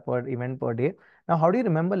halls are per event per day. Now, how do you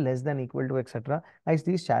remember less than, equal to, etc.? Guys,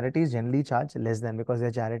 these charities generally charge less than because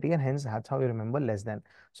they're charity, and hence that's how you remember less than.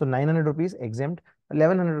 So 900 rupees exempt,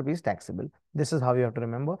 1100 rupees taxable. This is how you have to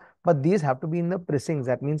remember. But these have to be in the precincts,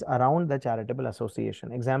 that means around the charitable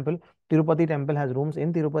association. Example, Tirupati temple has rooms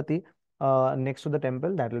in Tirupati, next to the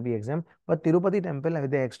temple, that will be exempt. But Tirupati temple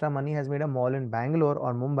with the extra money has made a mall in Bangalore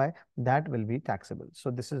or Mumbai, that will be taxable.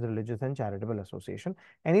 So this is religious and charitable association.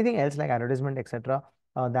 Anything else like advertisement, etc.,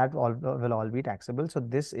 that all will all be taxable. So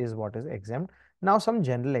this is what is exempt. Now some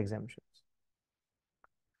general exemptions.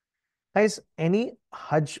 Guys, any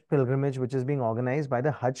Hajj pilgrimage which is being organized by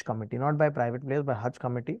the Hajj committee, not by private players, but Hajj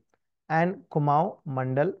committee, and Kumaon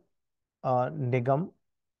Mandal Nigam,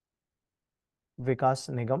 Vikas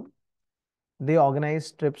Nigam, they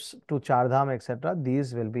organize trips to Chardham, etc.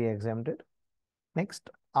 These will be exempted. Next,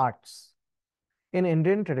 arts. In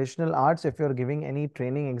Indian traditional arts, if you're giving any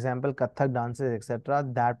training, example, Kathak dances, etc.,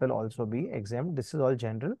 that will also be exempt. This is all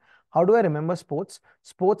general. How do I remember sports?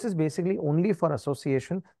 Sports is basically only for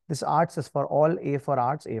association. This arts is for all, A for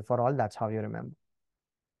arts, A for all. That's how you remember.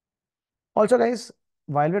 Also, guys,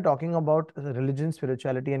 while we're talking about religion,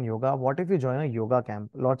 spirituality, and yoga, what if you join a yoga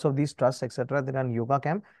camp? Lots of these trusts, etc., they run yoga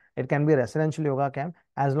camp. It can be a residential yoga camp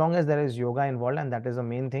as long as there is yoga involved, and that is the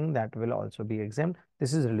main thing that will also be exempt.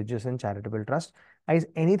 This is religious and charitable trust. As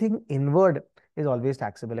anything inward is always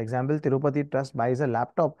taxable. Example, Tirupati Trust buys a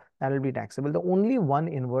laptop, that will be taxable. The only one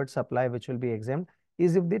inward supply which will be exempt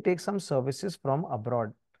is if they take some services from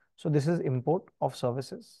abroad. So this is import of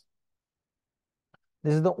services.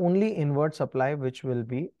 This is the only inward supply which will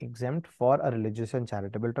be exempt for a religious and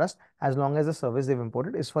charitable trust as long as the service they've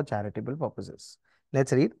imported is for charitable purposes.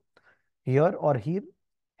 Let's read. Here or here,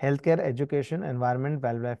 healthcare, education, environment,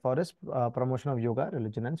 wildlife, forest, promotion of yoga,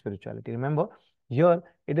 religion, and spirituality. Remember, here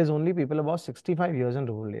it is only people above 65 years in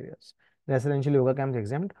rural areas. Residential yoga camps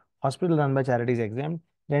exempt, hospital run by charities exempt,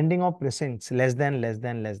 renting of precincts less than, less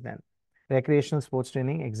than, less than. Recreational sports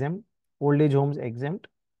training exempt, old age homes exempt,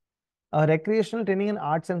 recreational training in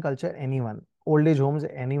arts and culture, anyone. Old age homes,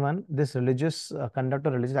 anyone. This religious conduct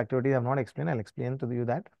or religious activity I have not explained. I'll explain to you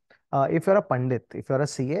that. If you're a Pandit, if you're a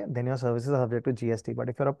CA, then your services are subject to GST. But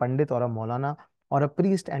if you're a Pandit or a Maulana or a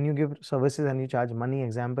priest and you give services and you charge money,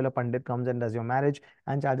 example, a Pandit comes and does your marriage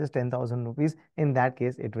and charges 10,000 rupees, in that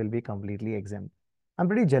case, it will be completely exempt. I'm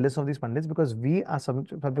pretty jealous of these Pandits because we are subject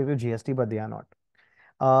to GST, but they are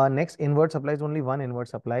not. Next, inward supplies, only one inward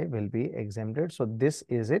supply will be exempted. So this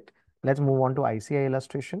is it. Let's move on to ICAI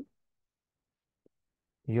illustration.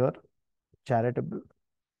 Here, charitable.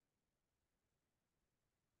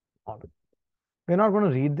 We're not going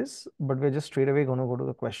to read this, but we're just straight away going to go to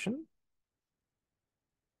the question.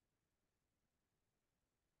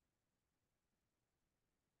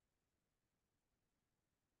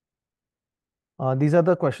 These are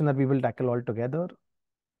the questions that we will tackle all together.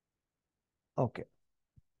 Okay.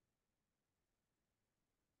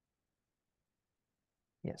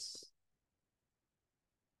 Yes.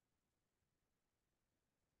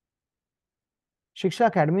 Shiksha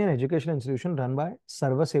Academy, an educational institution run by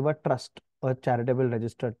Sarva Seva Trust, a charitable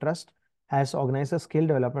registered trust, has organized a skill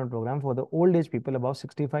development program for the old age people above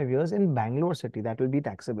 65 years in Bangalore city. That will be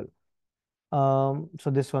taxable.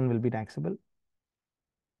 So this one will be taxable.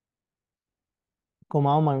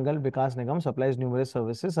 Kumaon Mangal Vikas Nigam supplies numerous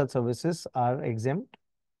services. Such services are exempt.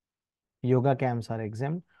 Yoga camps are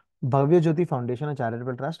exempt. Bhavya Jyoti Foundation, a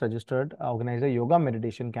charitable trust registered, organized a yoga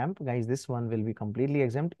meditation camp. Guys, this one will be completely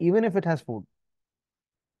exempt, even if it has food.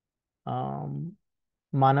 Um,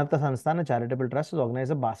 Manavta Sansthan, a charitable trust, has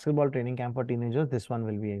organized a basketball training camp for teenagers. This one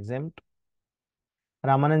will be exempt.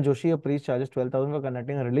 Ramanand Joshi, a priest, charges 12,000 for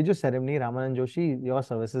conducting a religious ceremony. Ramanand Joshi, your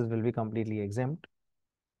services will be completely exempt.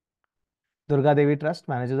 Durga Devi Trust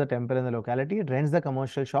manages a temple in the locality. It rents the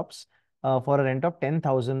commercial shops for a rent of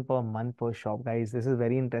 10,000 per month per shop. Guys, this is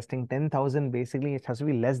very interesting. 10,000, basically, it has to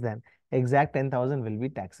be less than. Exact 10,000 will be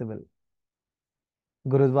taxable.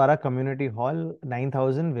 Gurudwara Community Hall,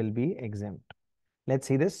 9,000 will be exempt. Let's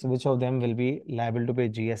see this. Which of them will be liable to pay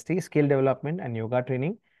GST? Skill development and yoga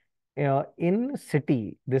training. In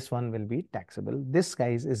city, this one will be taxable. This,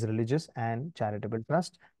 guys, is religious and charitable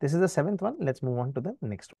trust. This is the seventh one. Let's move on to the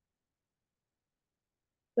next one.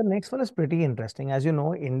 The next one is pretty interesting. As you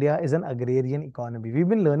know, India is an agrarian economy. We've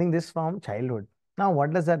been learning this from childhood. Now,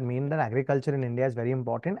 what does that mean? That agriculture in India is very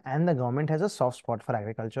important and the government has a soft spot for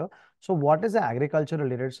agriculture. So, what is the agriculture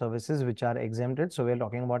related services which are exempted? So, we're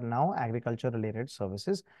talking about now agriculture related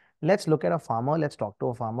services. Let's look at a farmer. Let's talk to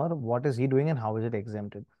a farmer. What is he doing and how is it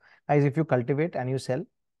exempted? Guys, if you cultivate and you sell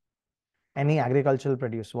any agricultural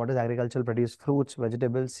produce, what is agricultural produce? Fruits,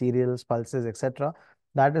 vegetables, cereals, pulses, etc.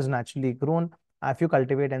 That is naturally grown. If you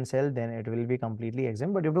cultivate and sell, then it will be completely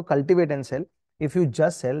exempt. But if you cultivate and sell, if you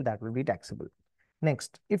just sell, that will be taxable.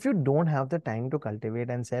 Next, if you don't have the time to cultivate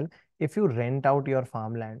and sell, if you rent out your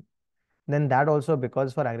farmland, then that also,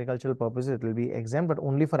 because for agricultural purposes, it will be exempt, but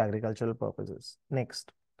only for agricultural purposes.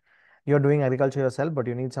 Next, you're doing agriculture yourself, but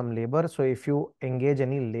you need some labor. So if you engage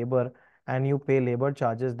any labor and you pay labor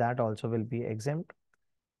charges, that also will be exempt.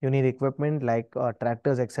 You need equipment like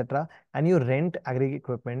tractors, etc. And you rent agri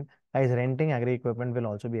equipment. Guys, renting agri equipment will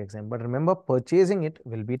also be exempt. But remember, purchasing it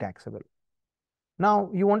will be taxable. Now,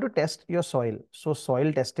 you want to test your soil. So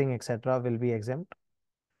soil testing, etc. will be exempt.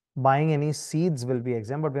 Buying any seeds will be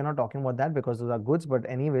exempt, but we're not talking about that because those are goods. But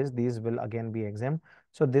anyways, these will again be exempt.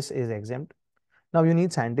 So this is exempt. Now you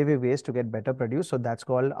need scientific ways to get better produce. So that's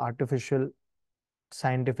called artificial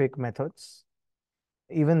scientific methods.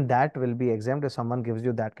 Even that will be exempt if someone gives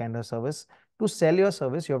you that kind of service. To sell your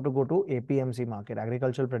service, you have to go to APMC market,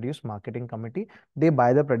 Agricultural Produce Marketing Committee. They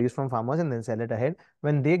buy the produce from farmers and then sell it ahead.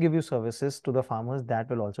 When they give you services to the farmers, that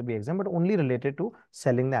will also be exempt, but only related to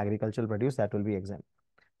selling the agricultural produce, that will be exempt.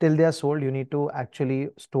 Till they are sold, you need to actually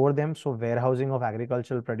store them. So warehousing of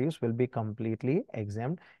agricultural produce will be completely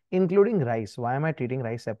exempt, including rice. Why am I treating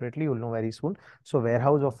rice separately? You'll know very soon. So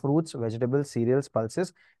warehouse of fruits, vegetables, cereals,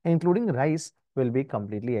 pulses, including rice, will be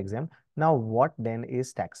completely exempt. Now, what then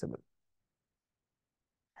is taxable?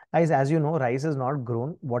 Guys, as you know, rice is not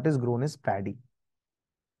grown. What is grown is paddy.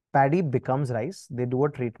 Paddy becomes rice. They do a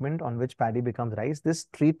treatment on which paddy becomes rice. This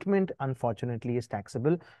treatment, unfortunately, is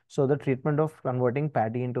taxable. So the treatment of converting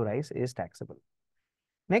paddy into rice is taxable.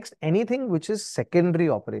 Next, anything which is secondary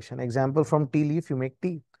operation. Example, from tea leaf, you make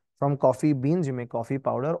tea. From coffee beans, you make coffee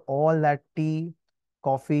powder. All that tea,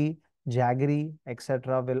 coffee, jaggery,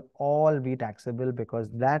 etc. will all be taxable because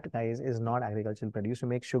that, guys, is not agricultural produce. You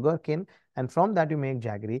make sugar cane and from that you make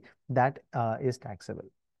jaggery. That is taxable.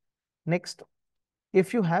 Next,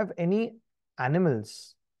 if you have any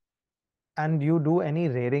animals and you do any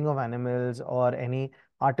rearing of animals or any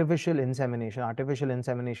artificial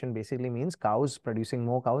insemination basically means cows producing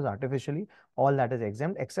more cows artificially, all that is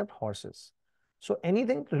exempt except horses. So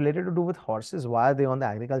anything related to do with horses, why are they on the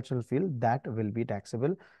agricultural field? That will be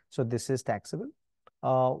taxable. So this is taxable.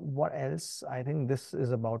 What else? I think this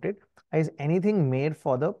is about it. Is anything made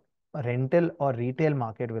for the rental or retail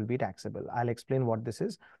market will be taxable. I'll explain what this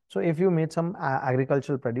is. So if you made some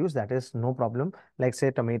agricultural produce, that is no problem, like say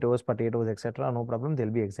tomatoes, potatoes, etc., no problem, they'll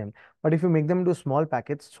be exempt. But if you make them into small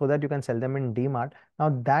packets so that you can sell them in DMart,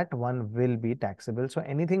 now that one will be taxable. So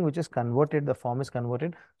anything which is converted, the form is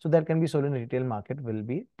converted, so that can be sold in retail market will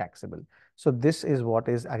be taxable. So this is what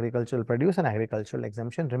is agricultural produce and agricultural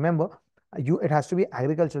exemption. Remember, it has to be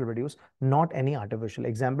agricultural produce, not any artificial.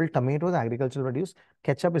 Example, tomatoes agricultural produce,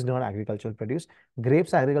 ketchup is not agricultural produce,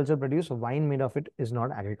 grapes agricultural produce, wine made of it is not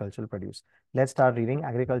agricultural produce. Let's start reading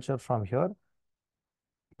agriculture from here.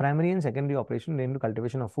 Primary and secondary operation relating to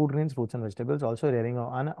cultivation of food grains, fruits and vegetables, also rearing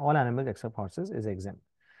of all animals except horses is exempt.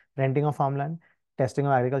 Renting of farmland, testing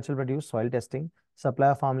of agricultural produce, soil testing,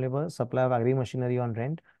 supply of farm labor, supply of agri machinery on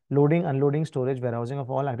rent, loading, unloading, storage, warehousing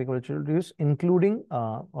of all agricultural produce, including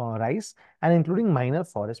rice and including minor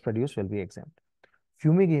forest produce will be exempt.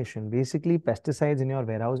 Fumigation, basically pesticides in your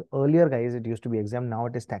warehouse. Earlier, guys, it used to be exempt. Now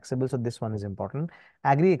it is taxable. So this one is important.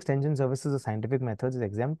 Agri extension services, the scientific methods is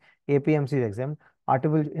exempt. APMC is exempt.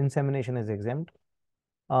 Artificial insemination is exempt.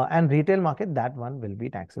 And retail market, that one will be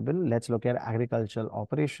taxable. Let's look at agricultural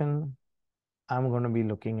operation. I'm going to be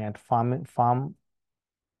looking at farm.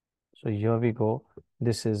 So here we go.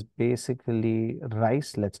 This is basically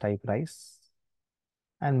rice. Let's type rice.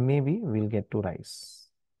 And maybe we'll get to rice.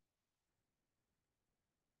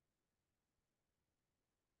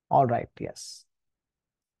 All right. Yes.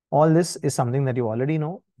 All this is something that you already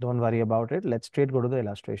know. Don't worry about it. Let's straight go to the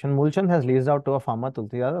illustration. Mulchand has leased out to a farmer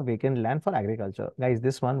Tulsiyar a vacant land for agriculture. Guys,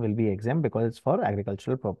 this one will be exempt because it's for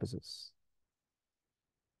agricultural purposes.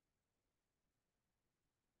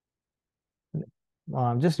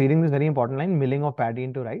 Just reading this very important line, milling of paddy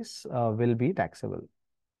into rice will be taxable.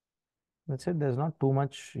 That's it. There's not too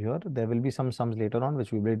much here. There will be some sums later on,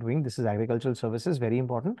 which we will be doing. This is agricultural services, very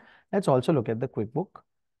important. Let's also look at the quick book.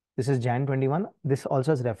 This is Jan 21. This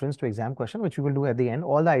also has reference to exam question, which we will do at the end.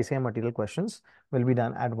 All the ICAI material questions will be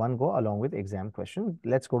done at one go along with exam question.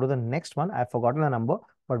 Let's go to the next one. I've forgotten the number,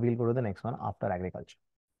 but we'll go to the next one after agriculture.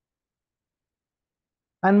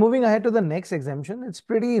 And moving ahead to the next exemption, it's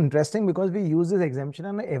pretty interesting because we use this exemption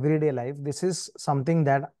in everyday life. This is something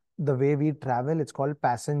that the way we travel, it's called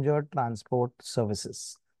passenger transport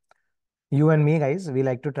services. You and me, guys, we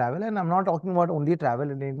like to travel, and I'm not talking about only travel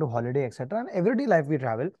relating to holiday, etc. And everyday life we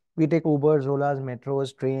travel. We take Ubers, Olas,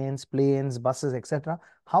 metros, trains, planes, buses, etc.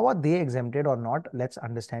 How are they exempted or not? Let's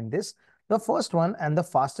understand this. The first one and the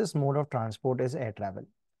fastest mode of transport is air travel.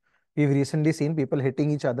 We've recently seen people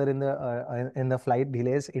hitting each other in the flight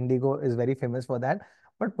delays. Indigo is very famous for that.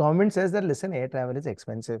 But government says that, listen, air travel is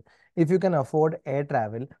expensive. If you can afford air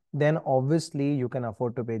travel, then obviously you can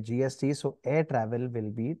afford to pay GST. So air travel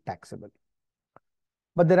will be taxable.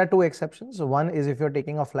 But there are two exceptions. One is if you're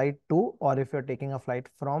taking a flight to or if you're taking a flight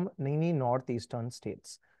from any northeastern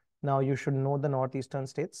states. Now you should know the northeastern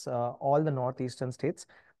states, all the northeastern states,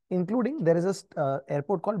 including there is a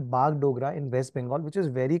airport called Bagdogra in West Bengal, which is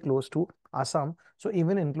very close to Assam. So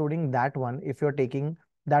even including that one, if you're taking,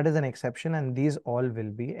 that is an exception, and these all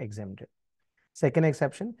will be exempted. Second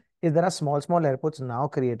exception is there are small airports now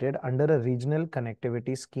created under a regional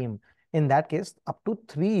connectivity scheme. In that case, up to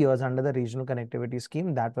 3 years under the regional connectivity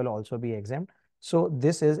scheme, that will also be exempt. So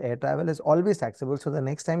this is air travel is always taxable. So the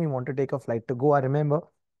next time you want to take a flight to Goa, remember,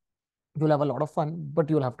 you'll have a lot of fun, but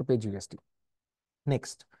you'll have to pay GST.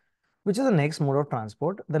 Next, which is the next mode of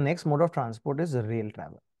transport? The next mode of transport is rail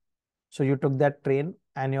travel. So you took that train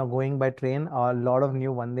and you're going by train. A lot of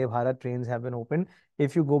new Vande Bharat trains have been opened.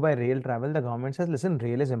 If you go by rail travel, the government says, listen,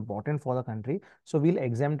 rail is important for the country. So we'll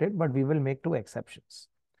exempt it, but we will make two exceptions.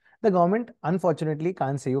 The government, unfortunately,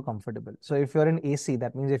 can't say you comfortable. So if you're in AC,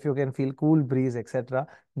 that means if you can feel cool breeze, etc.,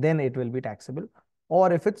 then it will be taxable.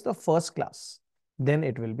 Or if it's the first class, then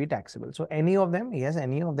it will be taxable. So any of them, yes,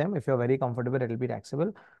 any of them, if you're very comfortable, it will be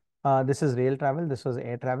taxable. This is rail travel. This was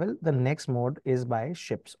air travel. The next mode is by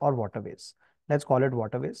ships or waterways. Let's call it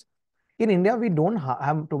waterways. In India, we don't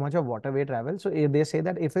have too much of waterway travel. So they say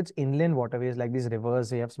that if it's inland waterways like these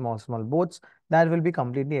rivers, they have small boats, that will be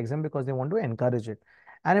completely exempt because they want to encourage it.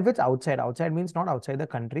 And if it's outside means not outside the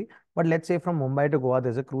country, but let's say from Mumbai to Goa,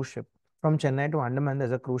 there's a cruise ship. From Chennai to Andaman,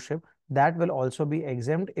 there's a cruise ship. That will also be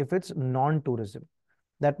exempt if it's non-tourism.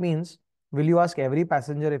 That means, will you ask every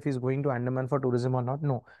passenger if he's going to Andaman for tourism or not?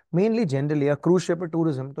 No. Mainly, generally, a cruise ship or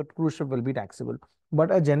tourism, the cruise ship will be taxable.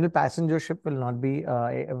 But a general passenger ship will not be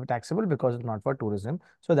taxable because it's not for tourism.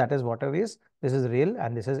 So that is waterways, this is rail,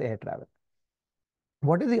 and this is air travel.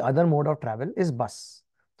 What is the other mode of travel? Is bus.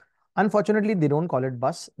 Unfortunately, they don't call it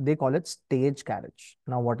bus, they call it stage carriage.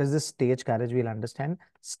 Now, what is this stage carriage? We'll understand.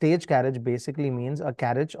 Stage carriage basically means a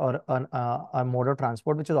carriage or a mode of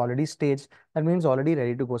transport which is already staged. That means already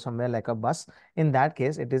ready to go somewhere like a bus. In that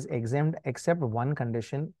case, it is exempt except one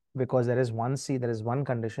condition because there is one C, there is one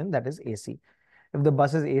condition that is AC. If the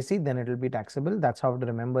bus is AC, then it will be taxable. That's how to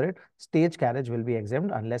remember it. Stage carriage will be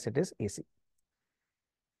exempt unless it is AC.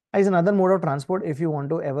 Is another mode of transport if you want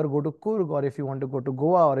to ever go to Kurg or if you want to go to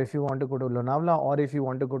Goa or if you want to go to Lonavala or if you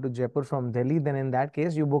want to go to Jaipur from Delhi, then in that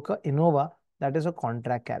case you book a Innova, that is a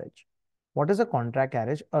contract carriage. What is a contract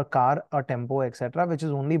carriage? A car, a tempo, etc., which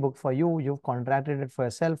is only booked for you. You've contracted it for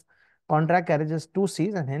yourself. Contract carriage is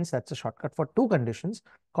 2Cs and hence that's a shortcut for two conditions.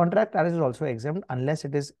 Contract carriage is also exempt unless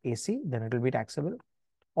it is AC, then it will be taxable.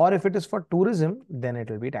 Or if it is for tourism, then it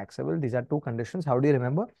will be taxable. These are two conditions. How do you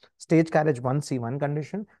remember? Stage carriage 1C, one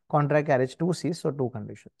condition. Contract carriage 2C, so two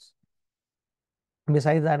conditions.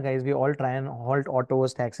 Besides that, guys, we all try and halt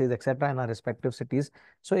autos, taxis, etc. in our respective cities.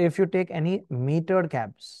 So if you take any metered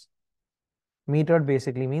cabs, metered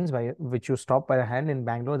basically means by which you stop by hand. In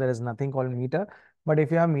Bangalore, there is nothing called meter. But if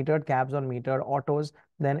you have metered cabs or metered autos,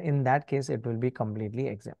 then in that case, it will be completely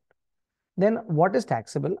exempt. Then what is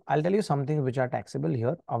taxable? I'll tell you some things which are taxable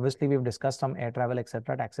here. Obviously, we've discussed some air travel,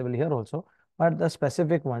 etc. taxable here also, but the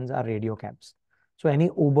specific ones are radio cabs. So any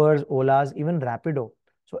Ubers, Olas, even Rapido.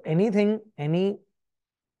 So anything, any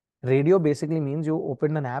radio basically means you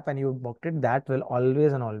opened an app and you booked it. That will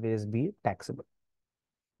always and always be taxable.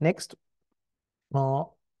 Next, uh,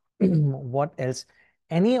 what else?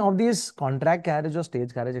 Any of these contract carriage or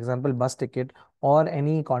stage carriage, example, bus ticket or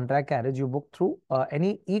any contract carriage you book through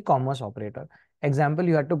any e-commerce operator. Example,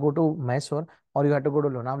 you had to go to Mysore or you had to go to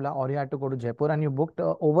Lonavala or you had to go to Jaipur and you booked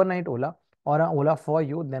overnight Ola or an Ola for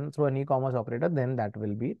you, then through an e-commerce operator, then that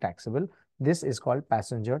will be taxable. This is called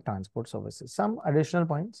passenger transport services. Some additional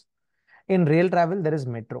points. In rail travel, there is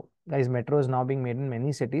metro. Guys, metro is now being made in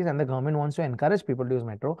many cities, and the government wants to encourage people to use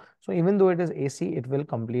metro. So even though it is AC, it will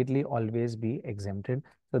completely always be exempted.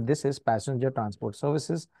 So this is passenger transport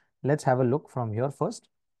services. Let's have a look from here first.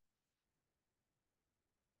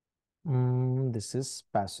 This is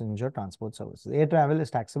passenger transport services. Air travel is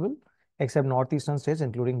taxable except northeastern states,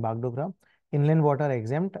 including Bagdogra. Inland water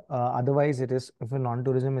exempt. Otherwise, it is if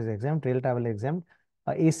non-tourism is exempt, rail travel exempt,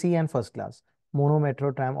 AC and first class. Mono,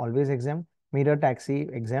 metro, tram always exempt. Meter taxi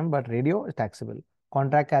exempt, but radio is taxable.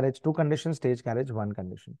 Contract carriage, two conditions. Stage carriage, one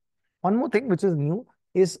condition. One more thing which is new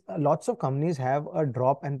is lots of companies have a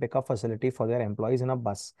drop and pickup facility for their employees in a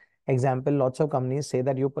bus. Example, lots of companies say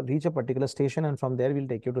that you reach a particular station and from there we'll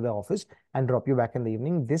take you to the office and drop you back in the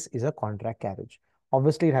evening. This is a contract carriage.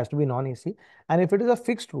 Obviously, it has to be non-AC. And if it is a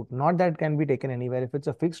fixed route, not that it can be taken anywhere. If it's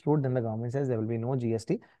a fixed route, then the government says there will be no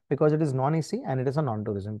GST because it is non-AC and it is a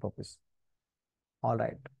non-tourism purpose. All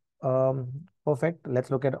right. Perfect.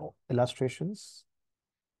 Let's look at illustrations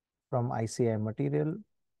from ICAI material.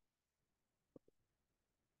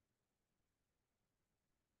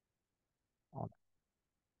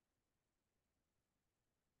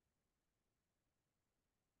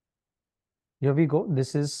 Here we go.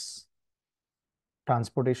 This is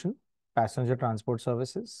transportation, passenger transport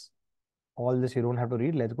services. All this you don't have to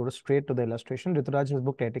read. Let's go straight to the illustration. Rituraj has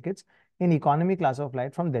booked air tickets in economy class of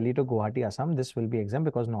flight from Delhi to Guwahati, Assam. This will be exempt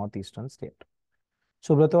because northeastern state.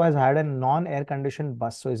 Subrato has had a non-air conditioned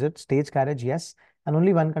bus. So is it stage carriage? Yes. And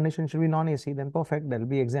only one condition should be non-AC. Then perfect. That will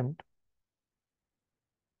be exempt.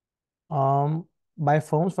 By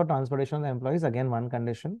firms for transportation of the employees. Again, one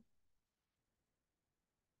condition.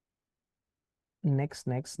 Next.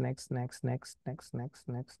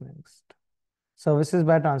 Services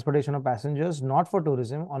by transportation of passengers, not for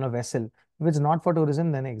tourism, on a vessel. If it's not for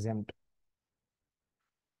tourism, then exempt.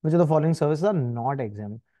 Which of the following services are not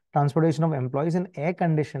exempt? Transportation of employees in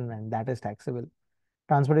air-conditioned van, that is taxable.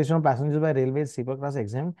 Transportation of passengers by railways, sleeper class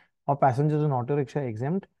exempt, or passengers in auto rickshaw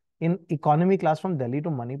exempt. In economy class from Delhi to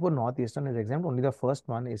Manipur, northeastern is exempt. Only the first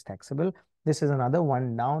one is taxable. This is another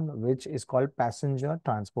one down, which is called passenger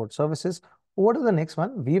transport services. Over to the next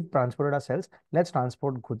one. We've transported ourselves. Let's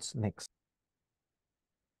transport goods next.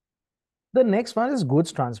 The next one is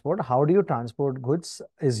goods transport. How do you transport goods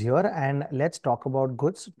is here, and let's talk about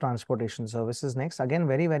goods transportation services next. Again,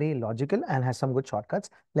 very, very logical and has some good shortcuts.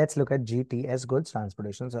 Let's look at GTS, goods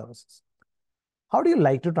transportation services. How do you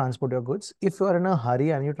like to transport your goods? If you are in a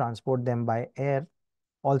hurry and you transport them by air,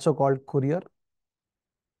 also called courier,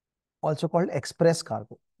 also called express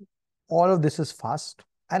cargo. All of this is fast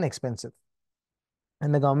and expensive.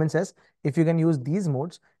 And the government says, if you can use these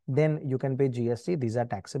modes, then you can pay GST. These are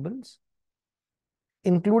taxables.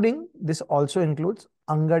 Including, this also includes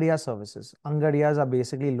Angadiya services. Angadiyas are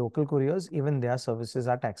basically local couriers. Even their services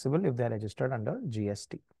are taxable if they are registered under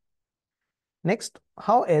GST. Next,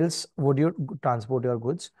 how else would you transport your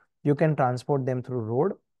goods? You can transport them through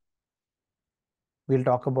road. We'll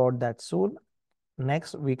talk about that soon.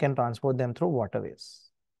 Next, we can transport them through waterways.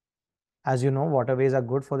 As you know, waterways are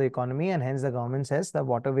good for the economy, and hence the government says that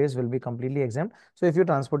waterways will be completely exempt. So if you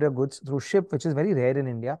transport your goods through ship, which is very rare in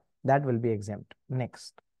India, that will be exempt.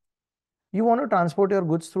 Next, you want to transport your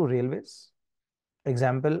goods through railways.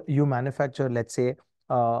 Example, you manufacture, let's say,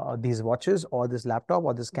 these watches or this laptop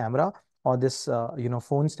or this camera or this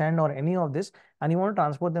phone stand or any of this, and you want to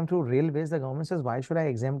transport them through railways. The government says, why should I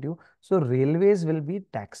exempt you? So railways will be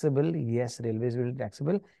taxable. Yes, railways will be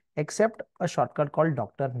taxable, except a shortcut called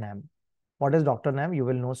Dr. NAM. What is Dr. NAM? You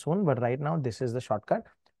will know soon, but right now this is the shortcut.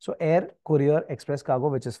 So air, courier, express cargo,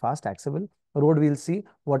 which is fast, taxable. Road, we'll see.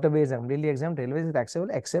 Waterways are completely exempt. Railways is taxable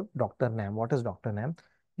except Dr. NAM. What is Dr. NAM?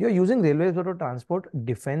 You're using railways to transport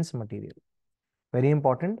defense material. Very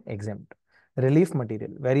important, exempt. Relief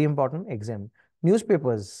material, very important, exempt.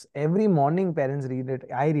 Newspapers, every morning parents read it,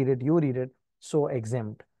 I read it, you read it, so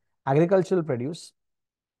exempt. Agricultural produce,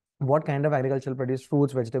 what kind of agricultural produce?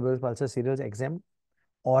 Fruits, vegetables, pulses, cereals, exempt.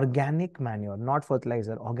 Organic manure, not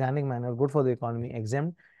fertilizer, organic manure, good for the economy,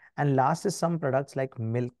 exempt. And last is some products like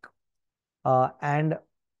milk. And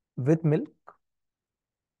with milk,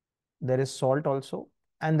 there is salt also,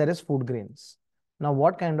 and there is food grains. Now,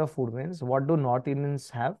 what kind of food grains? What do North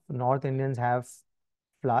Indians have? North Indians have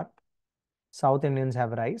flour, South Indians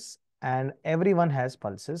have rice, and everyone has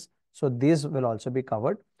pulses. So these will also be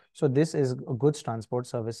covered. So this is goods transport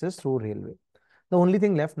services through railway. The only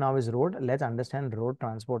thing left now is road. Let's understand road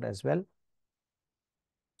transport as well.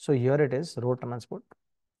 So here it is, road transport.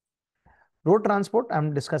 Road transport,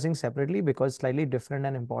 I'm discussing separately because slightly different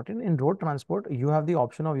and important. In road transport, you have the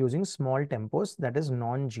option of using small tempos, that is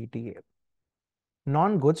non-GTA.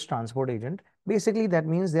 Non-goods transport agent Basically, that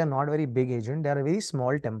means they are not very big agent. They are a very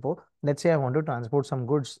small tempo. Let's say I want to transport some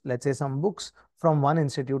goods, let's say some books from one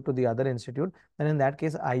institute to the other institute. Then in that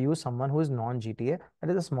case, I use someone who is non-GTA. That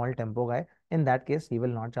is a small tempo guy. In that case, he will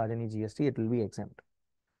not charge any GST. It will be exempt.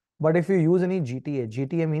 But if you use any GTA,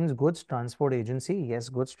 GTA means Goods Transport Agency. Yes,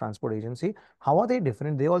 Goods Transport Agency. How are they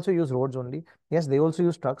different? They also use roads only. Yes, they also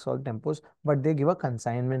use trucks or tempos, but they give a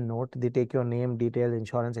consignment note. They take your name, details,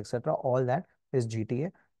 insurance, etc. All that is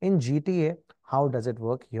GTA. In GTA, how does it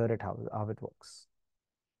work? Here it how it works.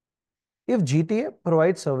 If GTA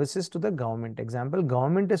provides services to the government, example,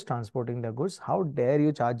 government is transporting the goods, how dare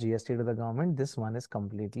you charge GST to the government? This one is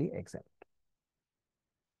completely exempt.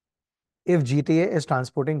 If GTA is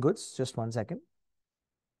transporting goods, just 1 second.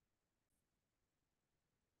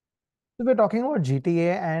 So we're talking about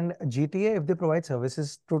GTA, and GTA, if they provide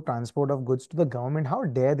services to transport of goods to the government, how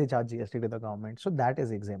dare they charge GST to the government? So that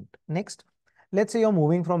is exempt. Next, let's say you're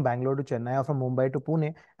moving from Bangalore to Chennai or from Mumbai to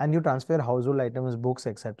Pune and you transfer household items, books,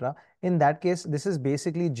 etc. In that case, this is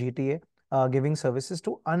basically GTA giving services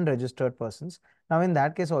to unregistered persons. Now, in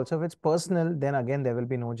that case, also if it's personal, then again there will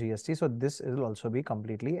be no GST. So this will also be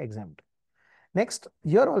completely exempt. Next,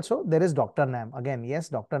 here also there is Dr. Nam. Again, yes,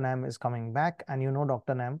 Dr. Nam is coming back, and you know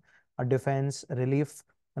Dr. Nam, defense, relief,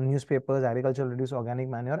 newspapers, agricultural reduce organic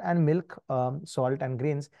manure, and milk, salt, and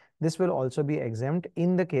grains. This will also be exempt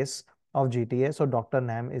in the case of GTA. So Dr.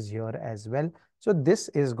 Nam is here as well. So this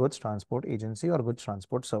is Goods Transport Agency or Goods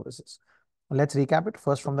Transport Services. Let's recap it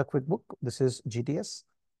first from the quick book. This is GTS,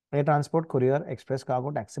 air transport, courier, express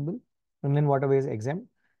cargo, taxable, inland waterways exempt.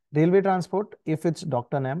 Railway transport, if it's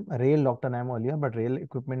Dr. Nam, rail Dr. Nam earlier, but rail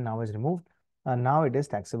equipment now is removed. Now it is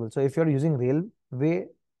taxable. So if you're using railway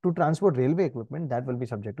to transport railway equipment, that will be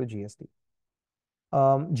subject to GST.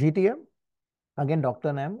 GTM, again,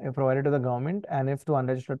 Dr. Nam, if provided to the government, and if to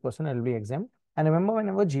unregistered person, it will be exempt. And remember,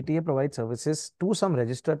 whenever GTA provides services to some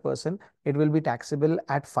registered person, it will be taxable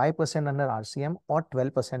at 5% under RCM or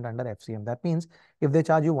 12% under FCM. That means if they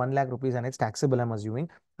charge you 1 lakh rupees and it's taxable, I'm assuming,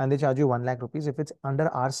 and they charge you 1 lakh rupees, if it's under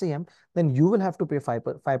RCM, then you will have to pay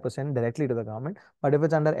 5% directly to the government. But if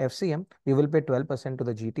it's under FCM, you will pay 12% to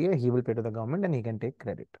the GTA, he will pay to the government, and he can take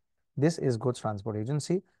credit. This is Goods Transport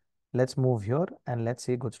Agency. Let's move here and let's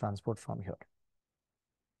see goods transport from here.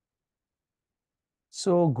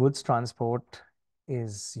 So goods transport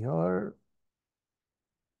is here.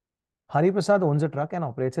 Hari Prasad owns a truck and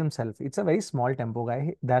operates himself. It's a very small tempo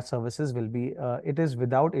guy. That services will be, it is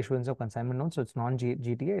without issuance of consignment notes, so it's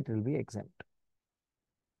non-GTA, it will be exempt.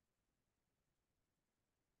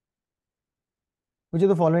 Which of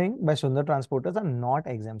the following by Sundar transporters are not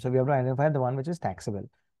exempt? So we have to identify the one which is taxable.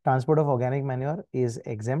 Transport of organic manure is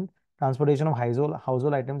exempt. Transportation of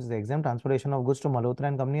household items is exempt. Transportation of goods to Malhotra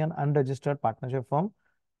and Company, an unregistered partnership firm.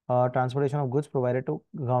 Transportation of goods provided to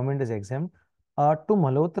government is exempt. To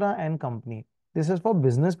Malhotra and Company, this is for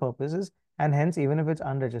business purposes, and hence even if it's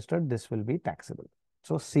unregistered, this will be taxable.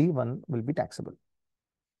 So C1 will be taxable.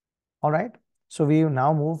 All right. So we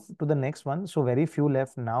now move to the next one. So very few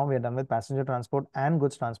left now. We are done with passenger transport and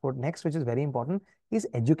goods transport. Next, which is very important, is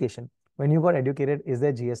education. When you got educated, is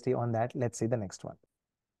there GST on that? Let's see the next one.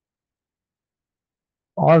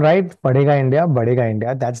 All right, padega India, badega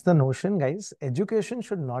India. That's the notion, guys. Education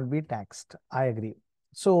should not be taxed. I agree.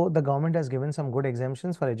 So the government has given some good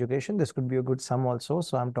exemptions for education. This could be a good sum also.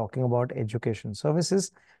 So I'm talking about education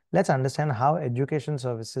services. Let's understand how education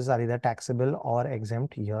services are either taxable or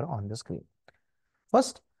exempt here on the screen.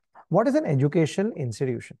 First, what is an education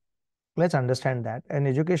institution? Let's understand that. An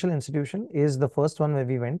educational institution is the first one where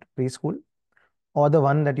we went, preschool, or the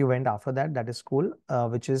one that you went after that, that is school,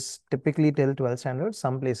 which is typically till 12th standard.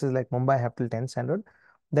 Some places like Mumbai have till 10th standard.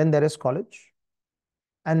 Then there is college.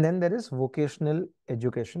 And then there is vocational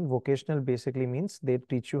education. Vocational basically means they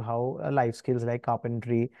teach you how life skills like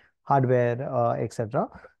carpentry, hardware, etc.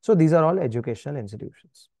 So these are all educational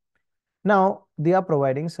institutions. Now, they are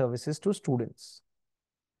providing services to students.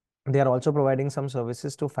 They are also providing some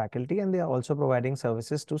services to faculty, and they are also providing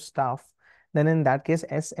services to staff. Then in that case,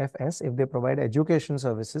 SFS, if they provide education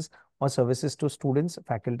services or services to students,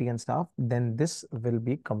 faculty and staff, then this will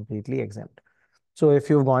be completely exempt. So if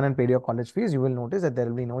you've gone and paid your college fees, you will notice that there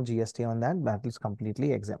will be no GST on that. That is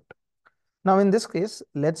completely exempt. Now in this case,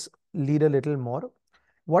 let's lead a little more.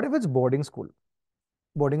 What if it's boarding school?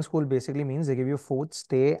 Boarding school basically means they give you food,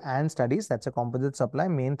 stay, and studies. That's a composite supply.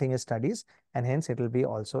 Main thing is studies, and hence it will be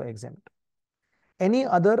also exempt. Any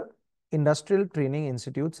other industrial training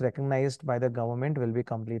institutes recognized by the government will be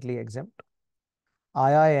completely exempt.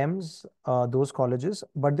 IIMs, those colleges,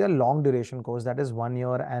 but they're long duration course, that is 1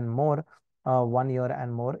 year and more, 1 year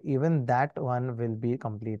and more, even that one will be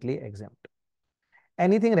completely exempt.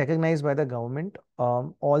 Anything recognized by the government,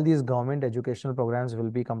 all these government educational programs will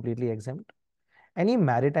be completely exempt. Any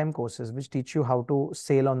maritime courses which teach you how to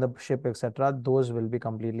sail on the ship, etc., those will be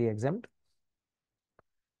completely exempt.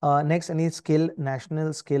 Next, any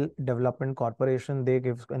National Skill Development Corporation, they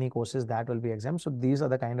give any courses that will be exempt. So these are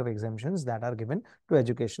the kind of exemptions that are given to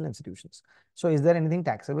educational institutions. So is there anything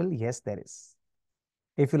taxable? Yes, there is.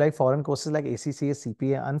 If you like foreign courses like ACCA,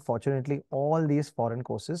 CPA, unfortunately, all these foreign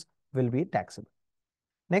courses will be taxable.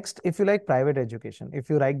 Next, if you like private education, if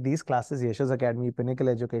you like these classes, Yashas Academy, Pinnacle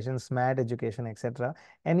Education, SMAT Education, etc.,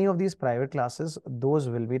 any of these private classes, those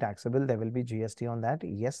will be taxable. There will be GST on that.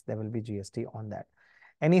 Yes, there will be GST on that.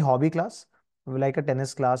 Any hobby class, like a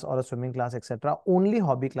tennis class or a swimming class, etc., only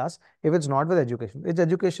hobby class, if it's not with education, it's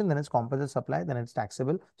education, then it's composite supply, then it's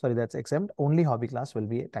taxable. Sorry, that's exempt. Only hobby class will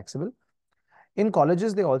be taxable. In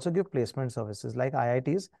colleges, they also give placement services like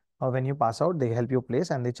IITs. When you pass out, they help you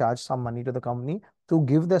place and they charge some money to the company to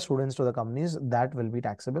give the students to the companies. That will be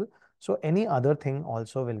taxable. So any other thing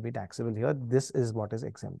also will be taxable here. This is what is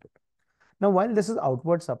exempted. Now, while this is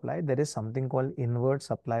outward supply, there is something called inward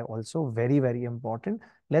supply also, very, very important.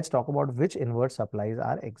 Let's talk about which inward supplies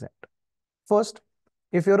are exempt. First,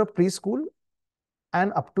 if you're a preschool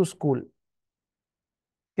and up to school,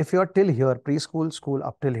 if you're till here, preschool, school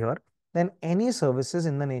up till here, then any services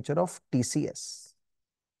in the nature of TCS.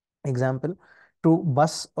 Example, to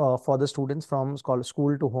bus for the students from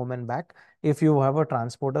school to home and back. If you have a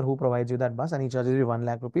transporter who provides you that bus and he charges you 1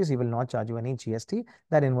 lakh rupees, he will not charge you any GST.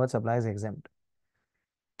 That inward supply is exempt.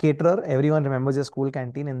 Caterer, everyone remembers a school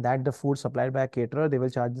canteen. In that, the food supplied by a caterer, they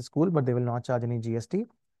will charge the school, but they will not charge any GST.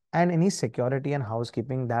 And any security and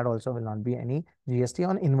housekeeping, that also will not be any GST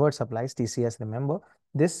on inward supplies, TCS. Remember,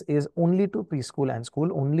 this is only to preschool and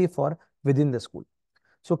school, only for within the school.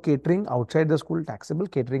 So catering outside the school, taxable.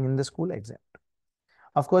 Catering in the school, exempt.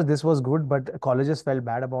 Of course, this was good, but colleges felt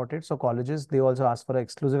bad about it. So colleges, they also asked for an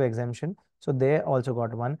exclusive exemption. So they also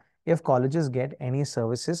got one. If colleges get any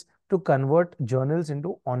services to convert journals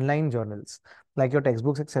into online journals, like your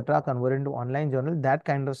textbooks, etc., convert into online journal, that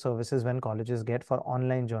kind of services when colleges get for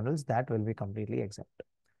online journals, that will be completely exempt.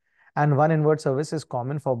 And one inward service is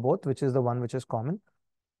common for both, which is the one which is common.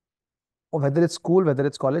 Whether it's school, whether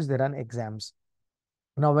it's college, they run exams.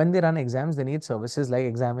 Now, when they run exams, they need services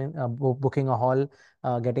like booking a hall,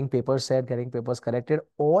 getting papers set, getting papers corrected,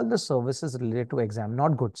 all the services related to exam,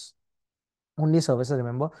 not goods. Only services,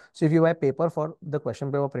 remember. So if you buy paper for the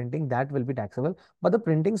question paper printing, that will be taxable, but the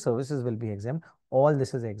printing services will be exempt. All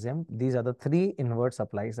this is exempt. These are the three inward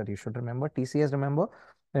supplies that you should remember. TCS,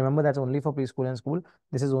 remember that's only for preschool and school.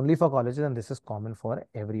 This is only for colleges and this is common for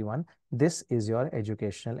everyone. This is your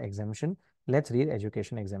educational exemption. Let's read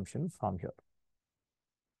education exemption from here.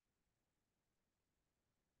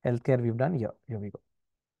 Healthcare we've done here. Here we go.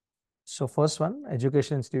 So first one,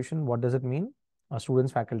 education institution. What does it mean?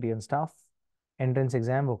 Students, faculty, and staff. Entrance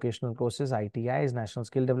exam, vocational courses, ITIs, national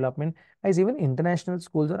skill development, as even international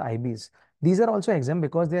schools or IBs. These are also exempt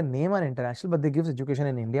because their name are international, but they give education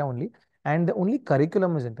in India only, and the only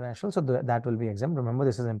curriculum is international, so that will be exempt. Remember,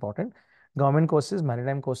 this is important. Government courses,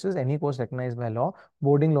 maritime courses, any course recognized by law.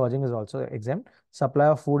 Boarding, lodging is also exempt. Supply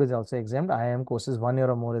of food is also exempt. IIM courses 1 year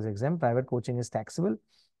or more is exempt. Private coaching is taxable.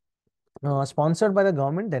 Sponsored by the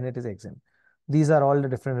government, then it is exempt. These are all the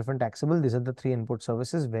different taxable. These are the three input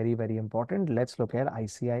services, very, very important. Let's look at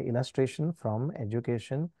ICAI illustration from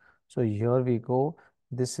education. So here we go.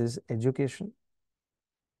 This is education.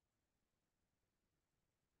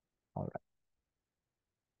 All right.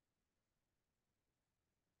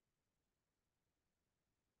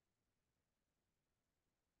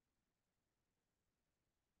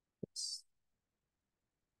 Yes.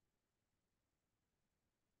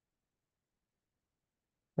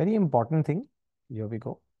 Very important thing. Here we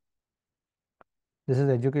go. This is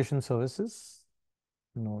education services.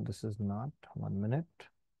 No, this is not. 1 minute.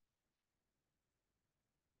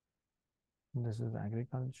 This is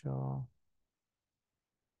agriculture.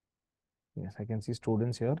 Yes, I can see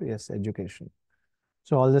students here. Yes, education.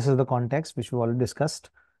 So all this is the context which we already discussed.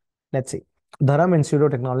 Let's see. Dharam Institute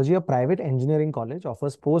of Technology, a private engineering college,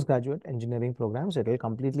 offers postgraduate engineering programs. It will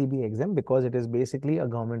completely be exempt because it is basically a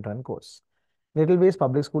government-run course. Little Ways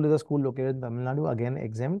Public School is a school located in Tamil Nadu, again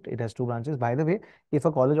exempt. It has two branches. By the way, if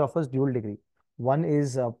a college offers dual degree, one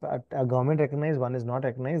is a government recognized, one is not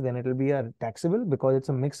recognized, then it will be a taxable because it's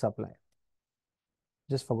a mixed supply.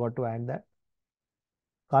 Just forgot to add that.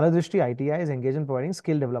 Kaladrishti ITI is engaged in providing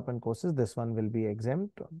skill development courses. This one will be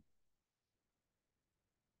exempt.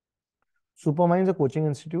 Superminds, a coaching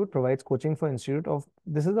institute, provides coaching for institute of,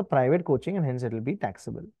 this is a private coaching and hence it will be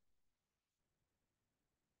taxable.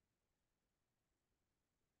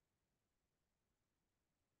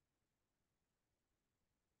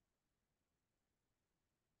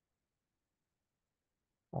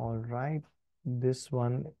 All right. This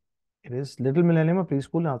one, it is Little Millennium, a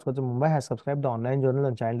preschool in outskirts of Mumbai, has subscribed the online journal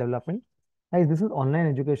on child development. Guys, this is online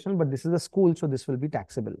education, but this is a school, so this will be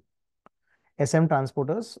taxable. SM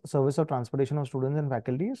Transporters, service of transportation of students and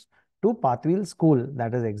faculties, to Pathwheel School,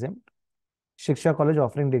 that is exempt. Shiksha College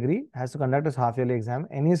offering degree has to conduct its half-yearly exam.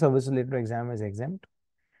 Any service related to exam is exempt.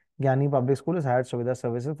 Gyani Public School has hired Suvidha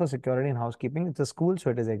services for security and housekeeping. It's a school,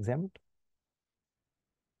 so it is exempt.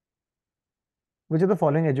 Which of the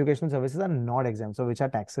following educational services are not exempt? So, which are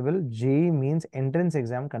taxable? J means entrance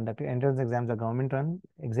exam conducted. Entrance exams are government run,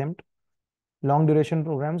 exempt. Long duration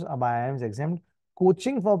programs are by IIMs, exempt.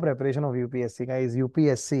 Coaching for preparation of UPSC का is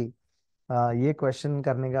UPSC. ये question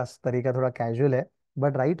करने का तरीका थोड़ा casual है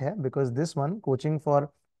but right है because this one coaching for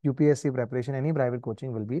UPSC preparation any private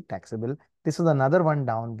coaching will be taxable. This is another one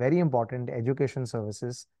down, very important, education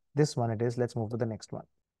services. This one it is. Let's move to the next one.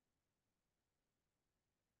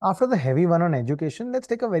 After the heavy one on education, let's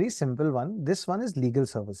take a very simple one. This one is legal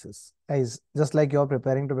services. Guys, just like you're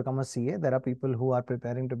preparing to become a CA, there are people who are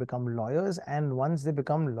preparing to become lawyers, and once they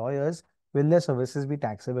become lawyers, will their services be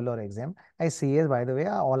taxable or exempt? CAs, by the way,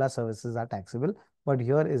 all our services are taxable, but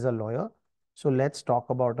here is a lawyer. So let's talk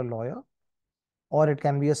about a lawyer, or it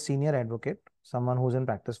can be a senior advocate, someone who's in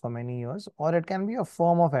practice for many years, or it can be a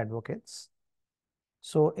firm of advocates.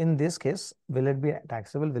 So in this case, will it be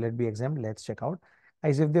taxable? Will it be exempt? Let's check out.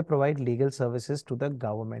 As if they provide legal services to the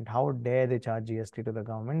government, how dare they charge GST to the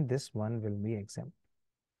government? This one will be exempt.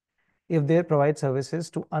 If they provide services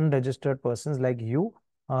to unregistered persons like you,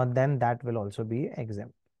 then that will also be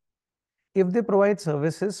exempt. If they provide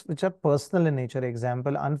services which are personal in nature,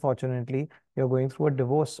 example, unfortunately, you're going through a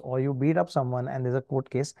divorce or you beat up someone and there's a court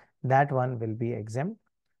case, that one will be exempt.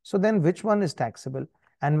 So then which one is taxable?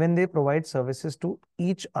 And when they provide services to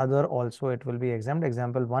each other also, it will be exempt.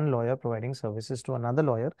 Example, one lawyer providing services to another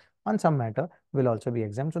lawyer on some matter will also be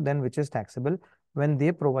exempt. So then which is taxable? When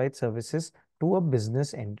they provide services to a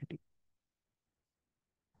business entity.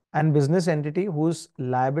 And business entity who's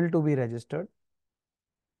liable to be registered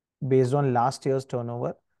based on last year's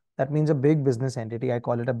turnover. That means a big business entity. I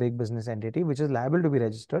call it a big business entity, which is liable to be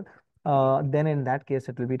registered. Then in that case,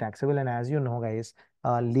 it will be taxable. And as you know, guys,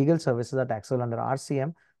 legal services are taxable under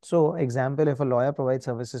RCM. So, example, if a lawyer provides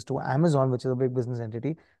services to Amazon, which is a big business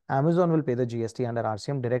entity, Amazon will pay the GST under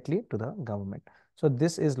RCM directly to the government. So,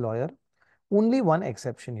 this is lawyer. Only one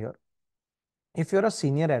exception here. If you're a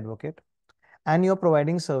senior advocate and you're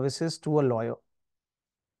providing services to a lawyer,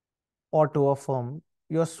 or to a firm,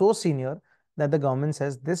 you're so senior that the government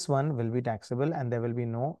says this one will be taxable and there will be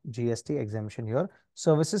no GST exemption here.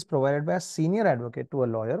 Services provided by a senior advocate to a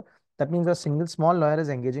lawyer. That means a single small lawyer is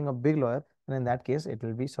engaging a big lawyer, and in that case, it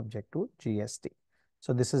will be subject to GST.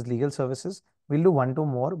 So this is legal services. We'll do one, two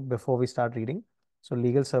more before we start reading. So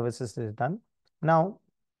legal services is done. Now,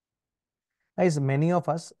 as many of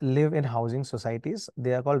us live in housing societies,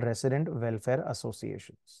 they are called resident welfare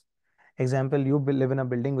associations. Example, you live in a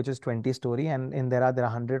building which is 20-story and there are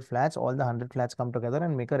 100 flats. All the 100 flats come together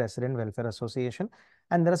and make a resident welfare association.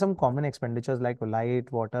 And there are some common expenditures like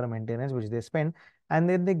light, water, maintenance, which they spend. And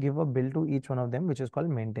then they give a bill to each one of them, which is called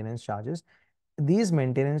maintenance charges. These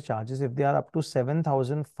maintenance charges, if they are up to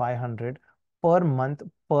 7,500 per month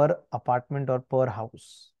per apartment or per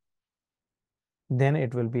house, then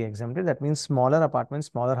it will be exempted. That means smaller apartments,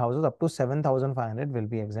 smaller houses up to 7,500 will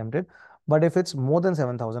be exempted. But if it's more than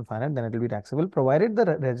 7,500, then it will be taxable, provided the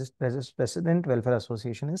Resident Welfare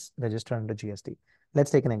Association is registered under GST.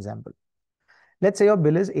 Let's take an example. Let's say your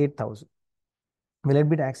bill is 8,000. Will it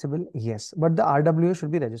be taxable? Yes. But the RWA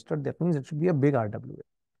should be registered. That means it should be a big RWA.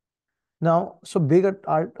 Now, so big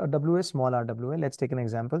RWA, small RWA. Let's take an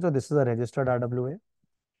example. So this is a registered RWA.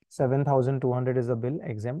 7,200 is a bill,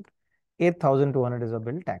 exempt. 8,200 is a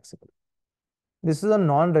bill, taxable. This is a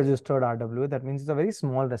non-registered RWA. That means it's a very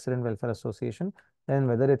small resident welfare association. Then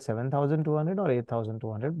whether it's 7,200 or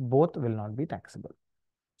 8,200, both will not be taxable.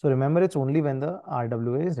 So remember, it's only when the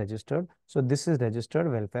RWA is registered. So this is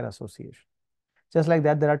registered welfare association. Just like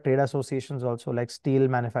that, there are trade associations also, like Steel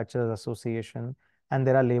Manufacturers Association, and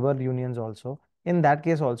there are labor unions also. In that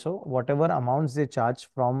case also, whatever amounts they charge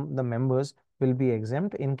from the members will be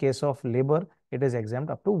exempt. In case of labor, it is exempt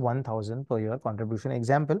up to 1,000 per year contribution.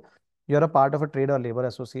 Example, you're a part of a trade or labor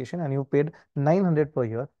association and you paid 900 per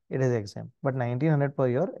year, it is exempt. But 1,900 per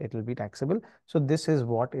year, it will be taxable. So this is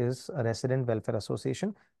what is a resident welfare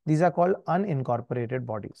association. These are called unincorporated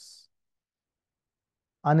bodies.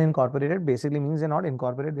 Unincorporated basically means they're not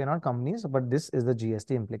incorporated, they're not companies, but this is the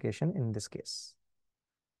GST implication in this case.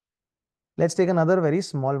 Let's take another very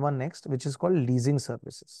small one next, which is called leasing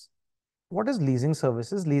services. What is leasing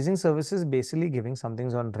services? Leasing services basically giving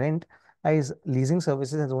something on rent. Guys, leasing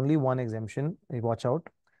services has only one exemption. Watch out.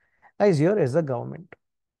 Guys, here is the government.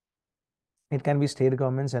 It can be state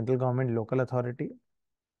government, central government, local authority,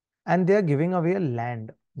 and they are giving away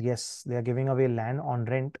land. Yes, they are giving away land on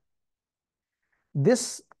rent.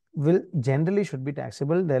 This will generally should be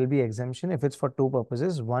taxable. There will be exemption if it's for two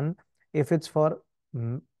purposes. One, if it's for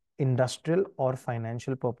mm, industrial or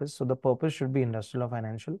financial purpose. So the purpose should be industrial or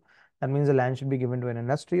financial. That means the land should be given to an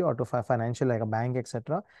industry or to financial like a bank,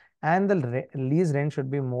 etc. And the lease rent should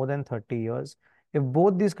be more than 30 years. If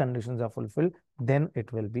both these conditions are fulfilled, then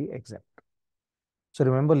it will be exempt. So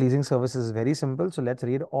remember, leasing service is very simple. So let's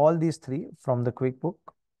read all these three from the quick book.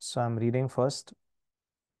 So I'm reading first.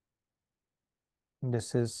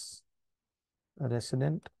 This is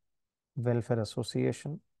Resident Welfare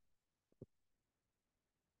Association.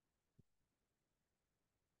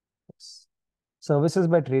 Yes. Services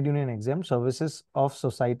by trade union exempt. Services of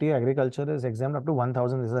society agriculture is exempt up to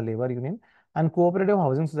 1,000. This is a labor union. And cooperative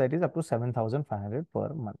housing societies up to 7,500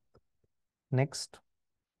 per month. Next.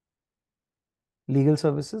 Legal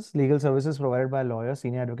services. Legal services provided by lawyers,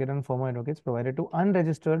 senior advocate, and former advocates provided to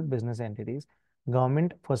unregistered business entities.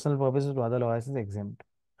 Government, personal purposes to other lawyers is exempt.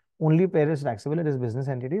 Only pair is taxable, it is business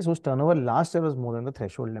entities whose turnover last year was more than the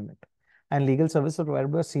threshold limit. And legal services are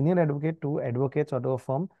provided by a senior advocate to advocates or to a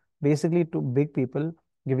firm, basically to big people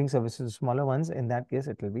giving services to smaller ones. In that case,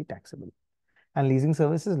 it will be taxable. And leasing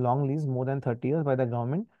services, long lease more than 30 years by the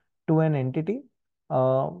government to an entity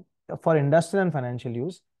uh, for industrial and financial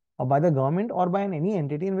use, or by the government or by any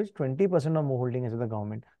entity in which 20% or more holding is with the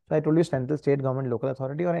government. So I told you central, state government, local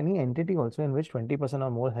authority, or any entity also in which 20%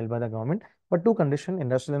 or more held by the government, but two condition,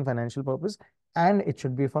 industrial and financial purpose, and it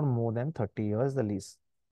should be for more than 30 years, the lease.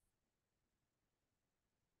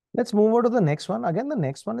 Let's move over to the next one. Again, the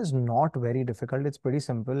next one is not very difficult. It's pretty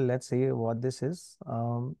simple. Let's see what this is.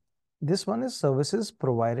 This one is services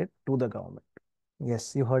provided to the government.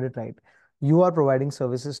 Yes, you heard it right. You are providing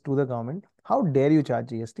services to the government. How dare you charge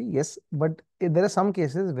GST? Yes, but there are some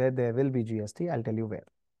cases where there will be GST. I'll tell you where.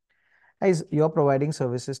 Guys, you're providing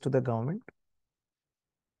services to the government,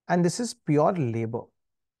 and this is pure labor.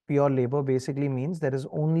 Pure labor basically means there is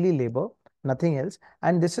only labor, nothing else.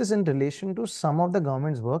 And this is in relation to some of the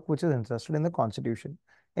government's work which is entrusted in the constitution.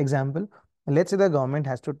 Example, let's say the government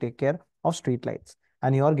has to take care of street lights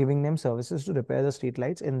and you are giving them services to repair the street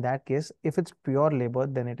lights. In that case, if it's pure labor,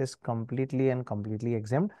 then it is completely and completely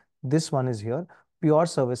exempt. This one is here. Pure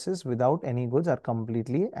services without any goods are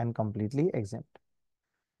completely and completely exempt.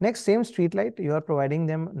 Next, same street light, you are providing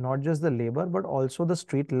them not just the labor, but also the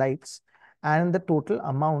street lights. And the total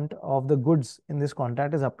amount of the goods in this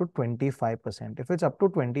contract is up to 25%. If it's up to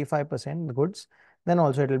 25% goods, then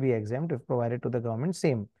also it will be exempt if provided to the government.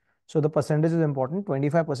 Same. So the percentage is important.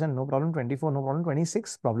 25%, no problem. 24, no problem.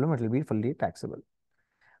 26, problem. It will be fully taxable.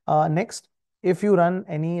 Next, if you run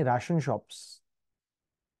any ration shops,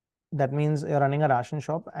 that means you're running a ration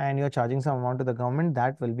shop and you're charging some amount to the government,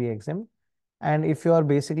 that will be exempt. And if you are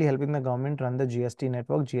basically helping the government run the GST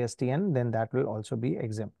network, GSTN, then that will also be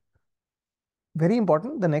exempt. Very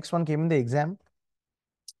important. The next one came in the exam.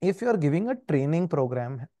 If you are giving a training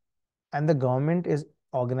program and the government is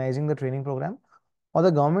organizing the training program, or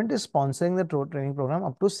the government is sponsoring the training program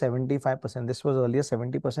up to 75%. This was earlier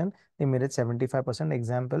 70%. They made it 75%.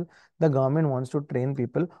 Example, the government wants to train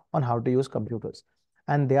people on how to use computers.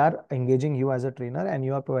 And they are engaging you as a trainer and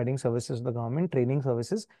you are providing services to the government, training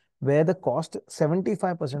services, where the cost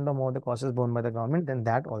 75% or more the cost is borne by the government, then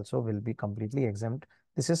that also will be completely exempt.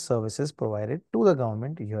 This is services provided to the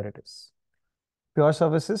government. Here it is. Pure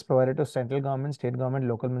services provided to central government, state government,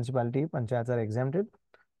 local municipality, panchayats are exempted.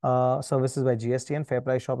 Services by GST and fair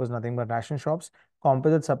price shop is nothing but ration shops.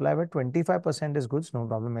 Composite supply where 25% is goods, no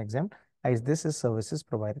problem, exempt. As this is services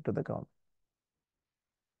provided to the government.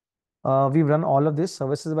 We've run all of this.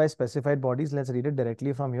 Services by specified bodies. Let's read it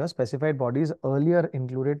directly from here. Specified bodies earlier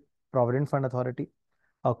included Provident Fund Authority,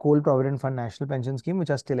 a Coal Provident Fund National Pension Scheme, which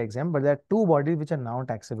are still exempt, but there are two bodies which are now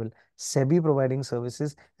taxable: SEBI providing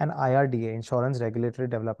services and IRDA, Insurance Regulatory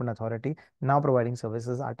Development Authority, now providing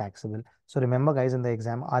services are taxable. So remember, guys, in the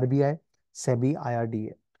exam, RBI, SEBI,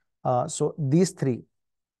 IRDA. So these three,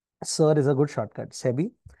 SIR is a good shortcut. SEBI,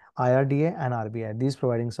 IRDA, and RBI. These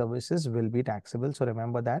providing services will be taxable. So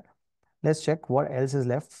remember that. Let's check what else is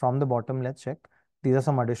left from the bottom. Let's check. These are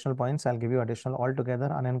some additional points. I'll give you additional altogether.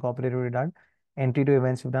 Unincorporated we've done. Entry to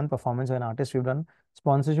events we've done. Performance of an artist we've done.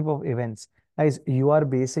 Sponsorship of events. Guys, you are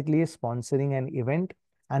basically sponsoring an event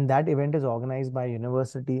and that event is organized by a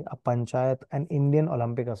university, a panchayat, an Indian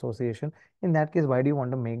Olympic Association. In that case, why do you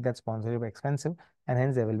want to make that sponsorship expensive? And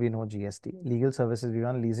hence there will be no GST. Legal services we've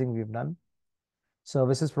done. Leasing we've done.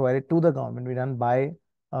 Services provided to the government we've done by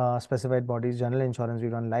specified bodies, general insurance,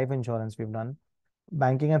 we've done life insurance, we've done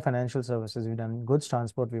banking and financial services, we've done goods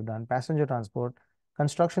transport, we've done passenger transport.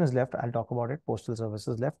 Construction is left. I'll talk about it. Postal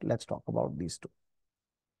services left. Let's talk about these two.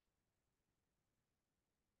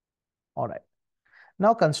 All right.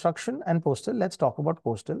 Now, construction and postal, let's talk about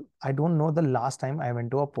postal. I don't know the last time I went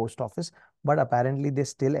to a post office, but apparently they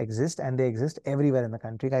still exist and they exist everywhere in the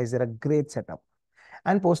country, guys. They're a great setup.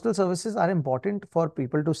 And postal services are important for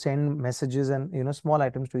people to send messages and small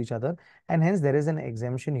items to each other. And hence there is an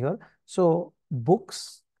exemption here. So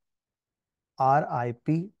books,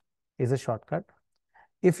 RIP is a shortcut.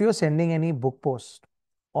 If you're sending any book post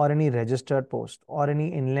or any registered post or any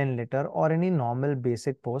inland letter or any normal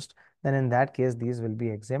basic post, then in that case, these will be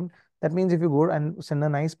exempt. That means if you go and send a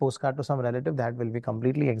nice postcard to some relative, that will be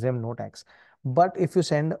completely exempt, no tax. But if you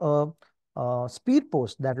send a speed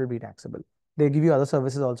post, that will be taxable. They give you other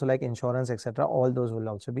services also like insurance, etc. All those will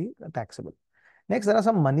also be taxable. Next, there are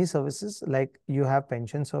some money services like you have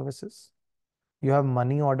pension services, you have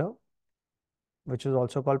money order, which is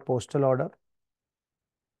also called postal order.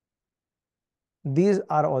 These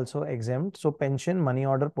are also exempt. So pension, money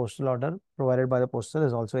order, postal order provided by the postal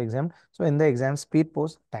is also exempt. So in the exam, speed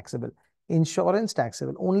post taxable, insurance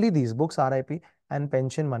taxable. Only these books, RIP, and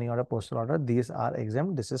pension, money order, postal order, these are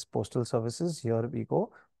exempt. This is postal services. Here we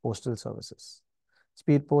go, postal services.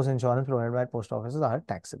 Speed post insurance provided by post offices are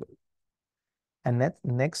taxable. And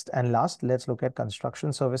next and last, let's look at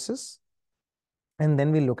construction services. And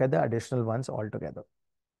then we look at the additional ones altogether.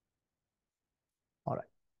 All right.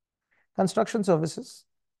 Construction services.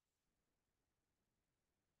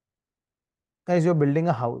 Guys, you're building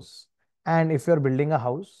a house. And if you're building a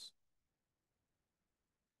house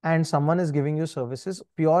and someone is giving you services,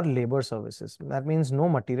 pure labor services, that means no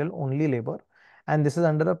material, only labor. And this is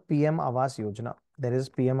under a PM Awas Yojana. There is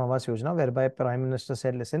PM Awas Yojana whereby Prime Minister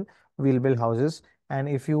said, listen, we'll build houses. And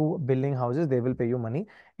if you building houses, they will pay you money.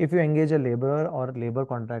 If you engage a laborer or labor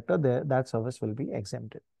contractor, that service will be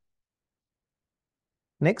exempted.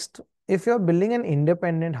 Next, if you're building an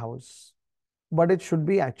independent house, but it should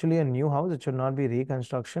be actually a new house. It should not be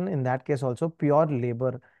reconstruction. In that case, also pure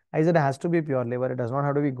labor. As it has to be pure labor. It does not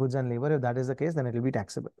have to be goods and labor. If that is the case, then it will be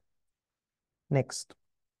taxable. Next,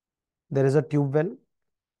 there is a tube well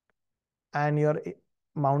and you're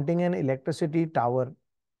mounting an electricity tower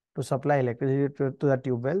to supply electricity to the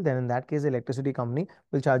tube well. Then in that case, the electricity company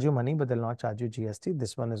will charge you money, but they'll not charge you GST.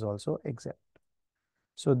 This one is also exempt.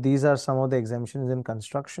 So these are some of the exemptions in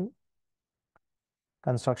construction.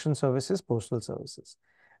 Construction services, postal services.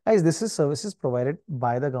 Guys, this is services provided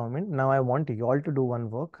by the government. Now I want you all to do one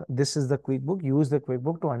work. This is the quick book. Use the quick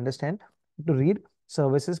book to understand, to read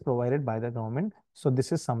services provided by the government. So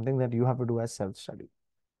this is something that you have to do as self-study.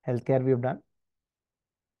 Healthcare we've done.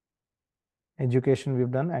 Education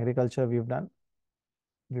we've done. Agriculture we've done.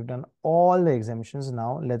 We've done all the exemptions.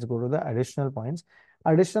 Now let's go to the additional points.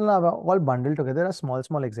 Additional are all bundled together as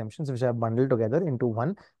small exemptions which are bundled together into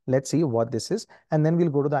one. Let's see what this is. And then we'll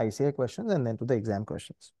go to the ICAI questions and then to the exam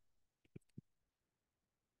questions.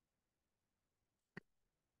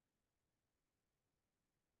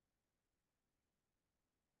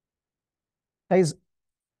 Guys,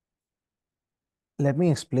 let me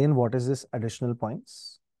explain what is this additional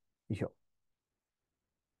points here.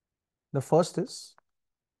 The first is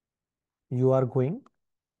you are going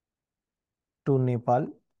to Nepal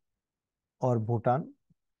or Bhutan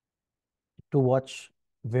to watch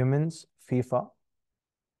women's FIFA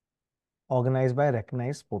organized by a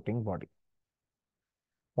recognized sporting body.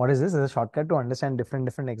 What is this? It's a shortcut to understand different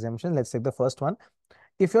exemptions. Let's take the first one.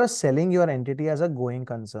 If you're selling your entity as a going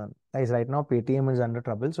concern, guys, right now Paytm is under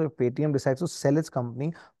trouble. So if Paytm decides to sell its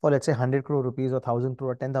company for, let's say, 100 crore rupees or 1,000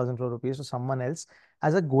 crore or 10,000 crore rupees to someone else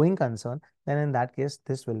as a going concern, then in that case,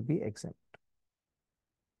 this will be exempt.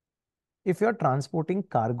 If you're transporting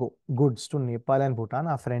cargo goods to Nepal and Bhutan,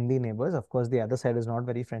 are friendly neighbors. Of course, the other side is not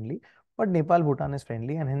very friendly, but Nepal, Bhutan is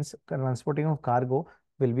friendly, and hence transporting of cargo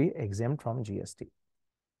will be exempt from GST.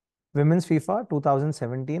 Women's FIFA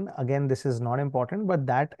 2017, again, this is not important, but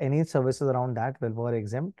that any services around that were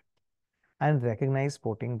exempt. And recognized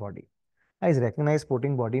sporting body. Guys, recognized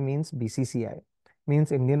sporting body means BCCI,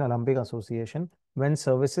 means Indian Olympic Association, when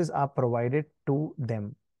services are provided to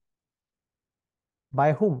them.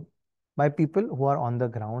 By whom? By people who are on the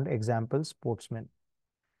ground, example, sportsmen,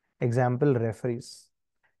 example, referees,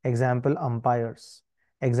 example, umpires,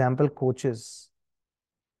 example, coaches,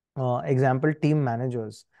 example, team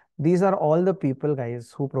managers. These are all the people,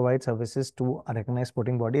 guys, who provide services to a recognized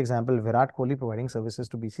sporting body. Example, Virat Kohli providing services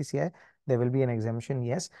to BCCI. There will be an exemption,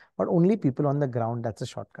 yes, but only people on the ground. That's a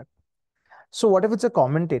shortcut. So what if it's a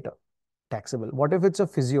commentator? Taxable. What if it's a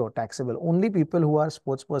physio? Taxable. Only people who are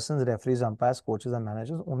sports persons, referees, umpires, coaches, and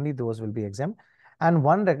managers, only those will be exempt. And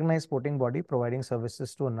one recognized sporting body providing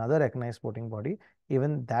services to another recognized sporting body,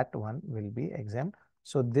 even that one will be exempt.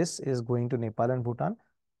 So this is going to Nepal and Bhutan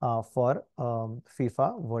for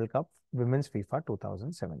FIFA World Cup, Women's FIFA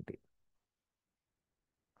 2017.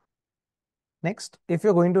 Next, if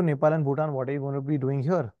you're going to Nepal and Bhutan, what are you going to be doing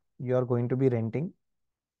here? You're going to be renting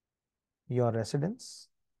your residence,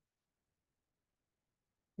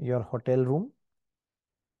 your hotel room,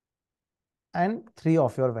 and 3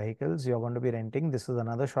 of your vehicles you're going to be renting. This is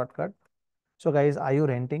another shortcut. So guys, are you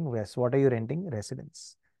renting? Yes. What are you renting?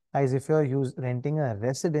 Residence. Guys, if you're renting a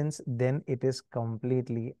residence, then it is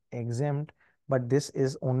completely exempt. But this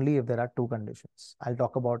is only if there are 2 conditions. I'll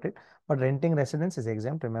talk about it. But renting residence is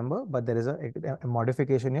exempt, remember. But there is a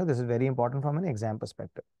modification here. This is very important from an exam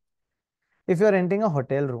perspective. If you're renting a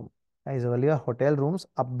hotel room, guys, earlier hotel rooms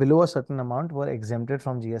up below a certain amount were exempted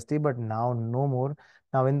from GST, but now no more.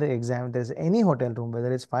 Now in the exam, if there's any hotel room,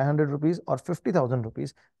 whether it's 500 rupees or 50,000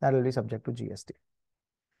 rupees, that will be subject to GST.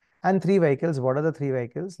 And 3 vehicles, what are the 3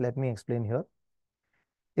 vehicles? Let me explain here.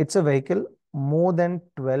 It's a vehicle more than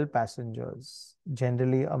 12 passengers,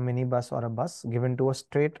 generally a minibus or a bus given to a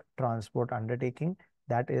straight transport undertaking,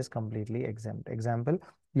 that is completely exempt. Example,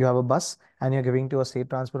 you have a bus and you're giving to a state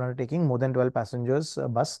transport undertaking more than 12 passengers a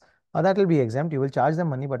bus, that will be exempt. You will charge them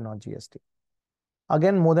money but not GST.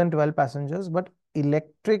 Again, more than 12 passengers, but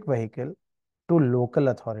electric vehicle to local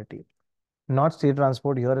authority, not state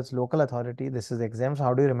transport. Here it's local authority. This is exempt. So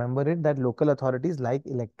how do you remember it? That local authorities like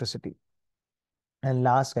electricity. And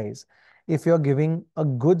last, guys, if you're giving a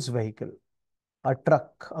goods vehicle, a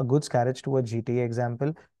truck, a goods carriage to a GTA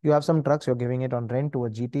example, you have some trucks, you're giving it on rent to a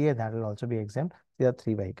GTA, that will also be exempt. There are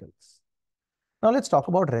 3 vehicles. Now let's talk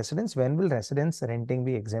about residence. When will residence renting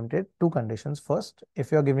be exempted? 2 conditions. First,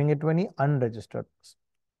 if you're giving it to any unregistered person,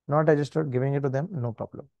 not registered, giving it to them, no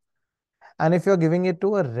problem. And if you're giving it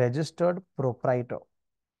to a registered proprietor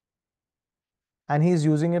and he's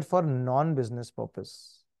using it for non-business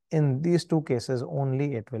purpose, in these 2 cases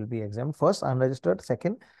only it will be exempt. First, unregistered.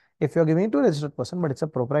 Second, if you're giving it to a registered person, but it's a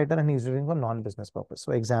proprietor and he's using it for non-business purpose.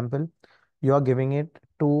 So example, you're giving it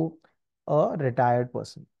to a retired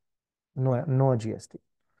person, no GST.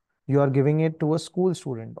 You are giving it to a school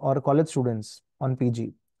student or a college students on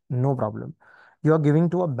PG, no problem. You are giving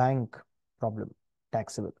to a bank, problem,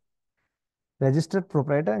 taxable. Registered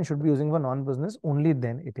proprietor and should be using for non-business, only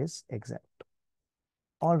then it is exempt.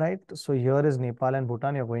 All right, so here is Nepal and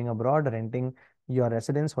Bhutan. You're going abroad, renting your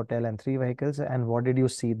residence, hotel, and 3 vehicles. And what did you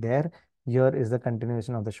see there? Here is the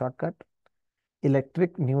continuation of the shortcut.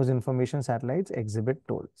 Electric news information satellites exhibit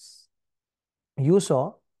tolls. You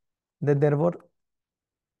saw that there were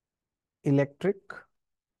electric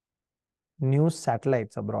news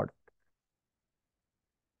satellites abroad,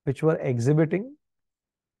 which were exhibiting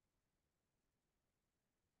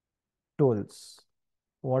tolls.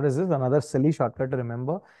 What is this? Another silly shortcut to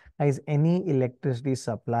remember. Guys, any electricity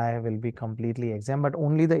supply will be completely exempt, but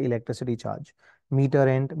only the electricity charge. Meter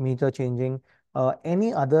rent, meter changing,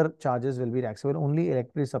 any other charges will be taxable. Only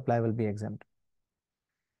electricity supply will be exempt.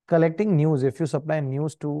 Collecting news, if you supply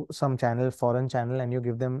news to some channel, foreign channel, and you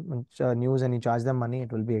give them news and you charge them money,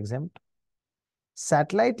 it will be exempt.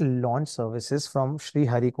 Satellite launch services from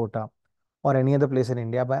Sriharikota or any other place in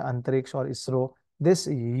India by Antariksh or ISRO, this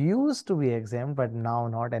used to be exempt, but now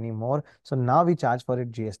not anymore. So now we charge for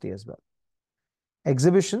it GST as well.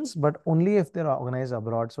 Exhibitions, but only if they're organized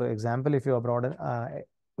abroad. So example, if you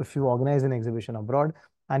organize an exhibition abroad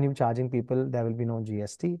and you're charging people, there will be no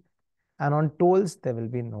GST. And on tolls, there will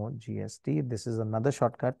be no GST. This is another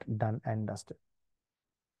shortcut, done and dusted.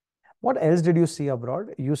 What else did you see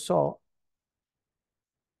abroad? You saw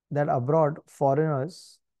that abroad,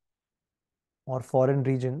 foreigners or foreign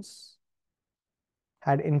regions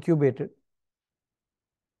had incubated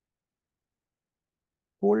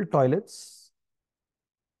cold toilets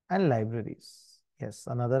and libraries. Yes,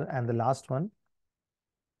 another and the last one.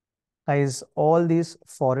 Guys, all these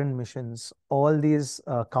foreign missions, all these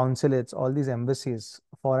consulates, all these embassies,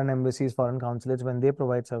 foreign consulates, when they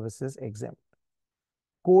provide services, exempt.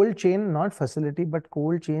 Cold chain, not facility, but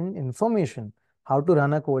cold chain information, how to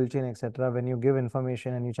run a cold chain, etc. When you give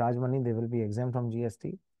information and you charge money, they will be exempt from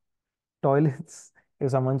GST. Toilets, if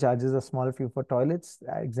someone charges a small fee for toilets,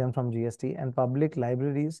 exempt from GST. And public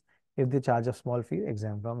libraries, if they charge a small fee,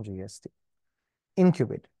 exempt from GST.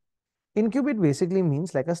 Incubate. Incubate basically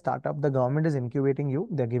means like a startup. The government is incubating you.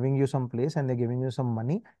 They're giving you some place and they're giving you some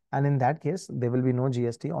money. And in that case, there will be no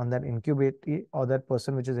GST on that incubate or that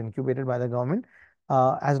person which is incubated by the government,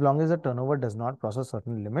 as long as the turnover does not cross a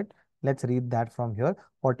certain limit. Let's read that from here.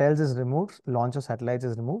 Hotels is removed. Launch of satellites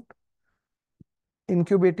is removed.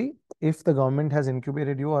 Incubating, if the government has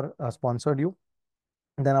incubated you or sponsored you,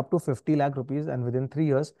 then up to 50 lakh rupees, and within 3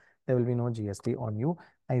 years, there will be no GST on you.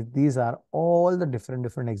 And these are all the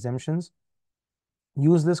different exemptions.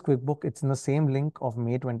 Use this quick book. It's in the same link of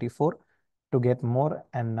May 24 to get more.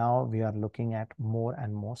 And now we are looking at more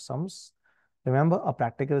and more sums. Remember, a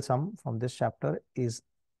practical sum from this chapter is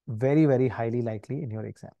very, very highly likely in your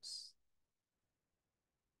exams.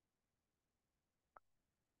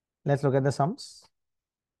 Let's look at the sums.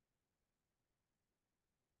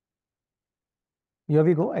 Here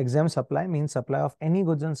we go. Exempt supply means supply of any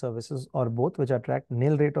goods and services or both which attract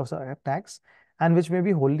nil rate of tax and which may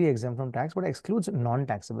be wholly exempt from tax but excludes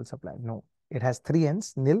non-taxable supply. No, it has three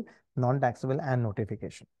N's: nil, non-taxable, and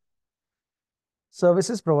notification.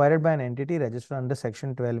 Services provided by an entity registered under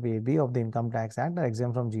Section 12AB of the Income Tax Act are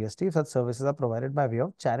exempt from GST if such services are provided by way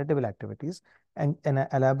of charitable activities. And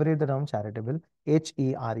elaborate the term charitable: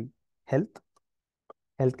 HERE, health,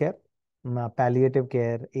 healthcare, palliative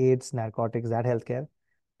care, AIDS, narcotics, that healthcare,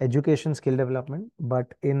 education, skill development,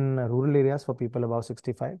 but in rural areas for people above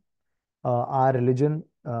 65, are religion,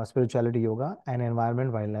 spirituality, yoga, and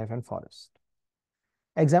environment, wildlife, and forest.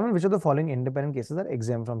 Examine which of the following independent cases are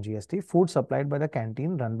exempt from GST. Food supplied by the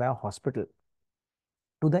canteen run by a hospital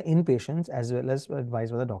to the inpatients as well as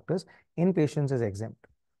advised by the doctors. Inpatients is exempt.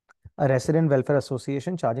 A resident welfare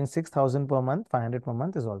association charging 6,000 per month, 500 per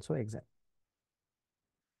month is also exempt.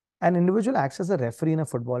 An individual acts as a referee in a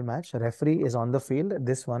football match. Referee is on the field.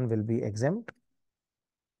 This one will be exempt.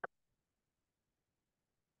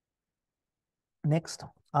 Next,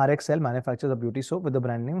 RXL manufactures a beauty soap with the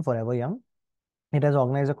brand name Forever Young. It has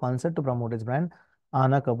organized a concert to promote its brand.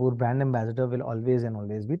 Anna Kapoor, brand ambassador, will always and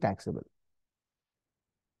always be taxable.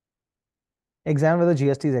 Examine whether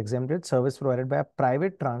GST is exempted. Service provided by a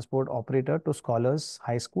private transport operator to scholars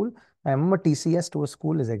high school. Remember, TCS to a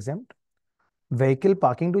school is exempt. Vehicle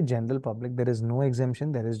parking to general public, there is no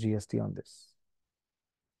exemption. There is GST on this.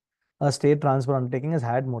 A state transport undertaking has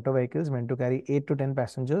had motor vehicles meant to carry 8 to 10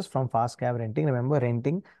 passengers from fast cab renting. Remember,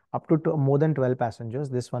 renting up to more than 12 passengers.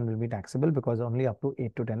 This one will be taxable because only up to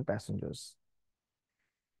 8 to 10 passengers.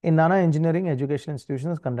 In Nana Engineering Education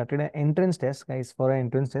Institutions conducted an entrance test. Guys, for an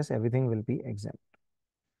entrance test, everything will be exempt.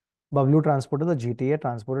 Bablu transported the GTA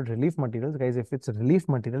transported relief materials. Guys, if it's relief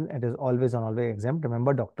material, it is always and always exempt.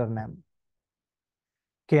 Remember Dr. Nam.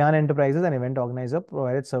 Kayan Enterprises, an event organizer,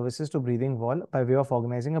 provided services to Breathing Wall by way of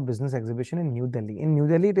organizing a business exhibition in New Delhi. In New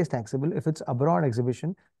Delhi, it is taxable. If it's abroad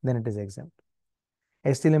exhibition, then it is exempt.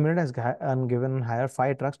 ST Limited has given hire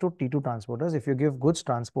 5 trucks to T2 transporters. If you give goods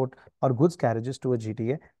transport or goods carriages to a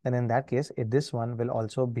GTA, then in that case, this one will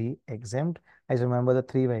also be exempt. I remember the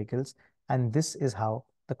 3 vehicles, and this is how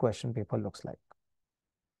the question paper looks like.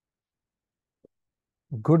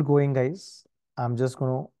 Good going, guys. I'm just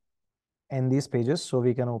going to end these pages so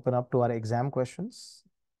we can open up to our exam questions.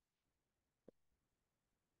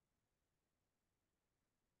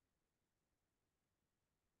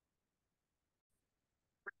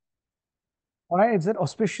 All right, it's an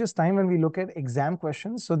auspicious time when we look at exam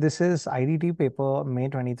questions. So this is IDT paper, May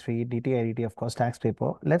 23, DT IDT, of course, tax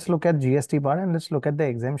paper. Let's look at GST part and let's look at the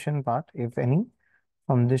exemption part, if any,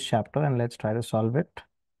 from this chapter, and let's try to solve it.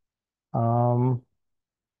 Not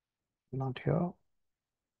here.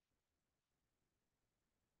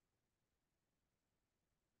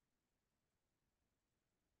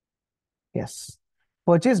 Yes.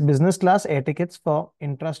 Purchase business class air tickets for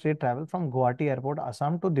intrastate travel from Guwahati Airport,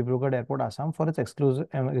 Assam to Dibrugarh Airport, Assam for its exclusive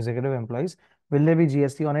executive employees. Will there be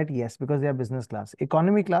GST on it? Yes, because they are business class.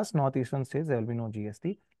 Economy class, northeastern states, there will be no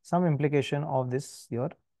GST. Some implication of this here.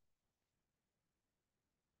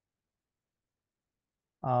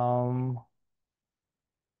 Um,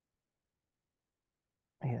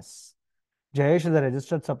 yes. Jayesh is a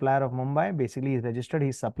registered supplier of Mumbai. Basically, he's registered,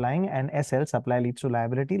 he's supplying, and SL, supply leads to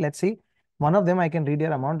liability. Let's see. One of them, I can read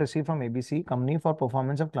your amount received from ABC company for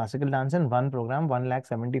performance of classical dance in one program,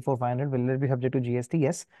 1,74,500. Will it be subject to GST?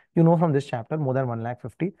 Yes. You know from this chapter, more than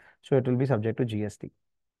 1,50,000. So it will be subject to GST.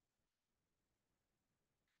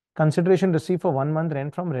 Consideration received for 1 month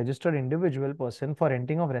rent from registered individual person for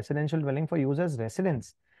renting of residential dwelling for use as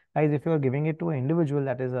residence. Guys, if you are giving it to an individual,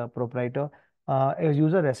 that is a proprietor, a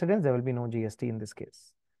user residence, there will be no GST in this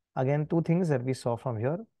case. Again, 2 things that we saw from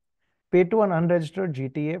here. Paid to an unregistered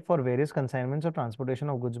GTA for various consignments or transportation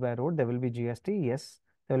of goods by road, there will be GST. Yes,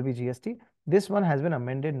 there will be GST. This one has been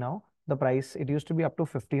amended now. The price, it used to be up to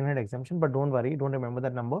 1,500 exemption, but don't worry, don't remember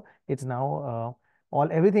that number. It's now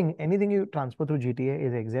anything you transfer through GTA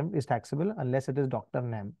is exempt, is taxable unless it is Dr.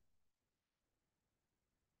 NAM.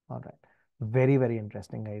 All right. Very, very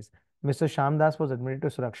interesting, guys. Mr. Shamdas was admitted to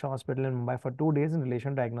Suraksha Hospital in Mumbai for 2 days in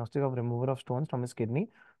relation to diagnostic of removal of stones from his kidney.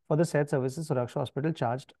 For the said services, Suraksha Hospital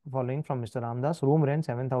charged following from Mr. Ramdas: room rent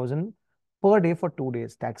 7,000 per day for 2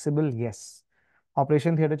 days. Taxable? Yes.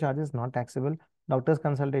 Operation theatre charges not taxable. Doctor's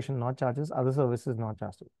consultation not charges. Other services not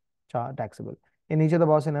taxable. In each of the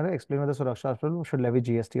above scenario, explain whether Suraksha Hospital should levy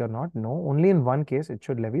GST or not. No, only in one case it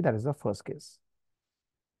should levy. That is the first case.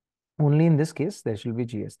 Only in this case there should be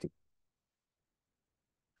GST.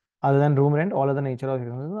 Other than room rent, all other nature of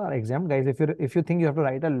expenses are exempt. Guys, if you think you have to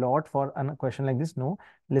write a lot for a question like this, no.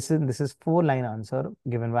 Listen, this is 4-line answer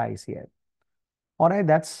given by ICAI. All right,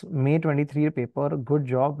 that's May 23 paper. Good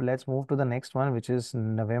job. Let's move to the next one, which is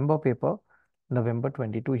November paper, November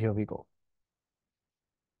 22. Here we go.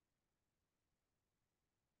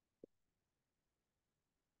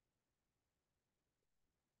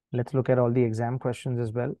 Let's look at all the exam questions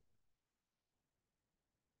as well.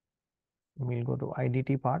 We'll go to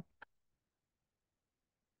IDT part.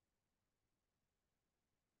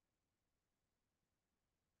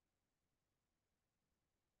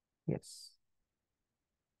 Yes.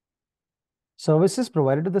 Services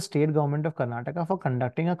provided to the state government of Karnataka for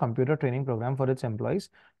conducting a computer training program for its employees.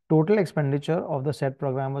 Total expenditure of the said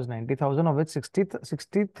program was 90,000, of which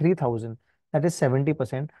 63,000, that is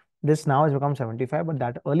 70%. This now has become 75, but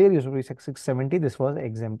that earlier used to be 670. This was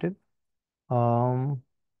exempted. Um,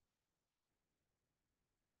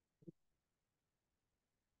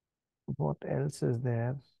 what else is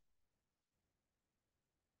there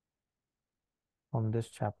from this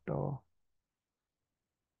chapter?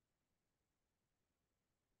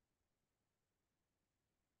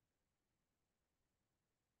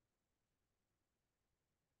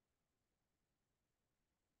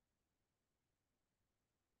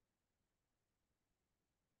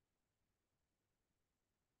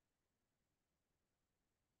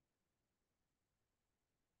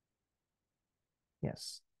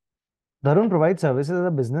 Yes. Dharun provides services as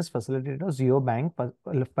a business facilitator, Zero Bank,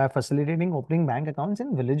 by facilitating opening bank accounts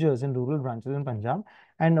in villages in rural branches in Punjab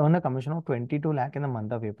and earn a commission of 22 lakh in the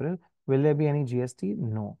month of April. Will there be any GST?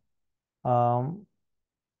 No. Um,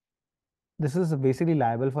 this is basically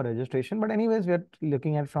liable for registration, but anyways, we are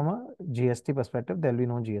looking at from a GST perspective. There will be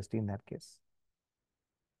no GST in that case.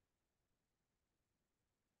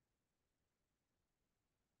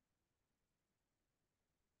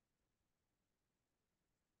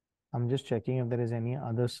 I'm just checking if there is any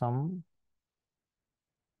other sum.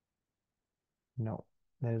 No,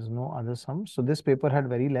 there is no other sum. So this paper had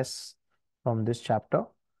very less from this chapter,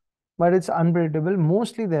 but it's unpredictable.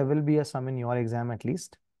 Mostly there will be a sum in your exam at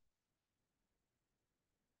least.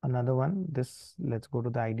 Another one, this, let's go to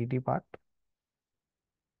the IDT part.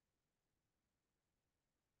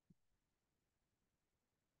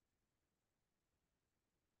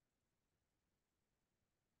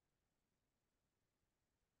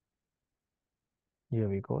 Here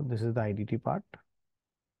we go. This is the IDT part.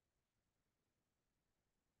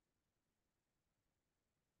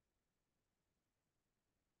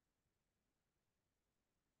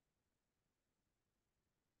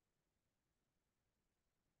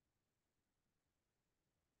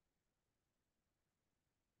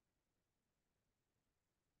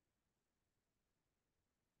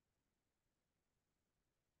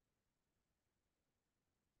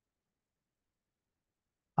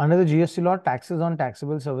 Under the GST law, taxes on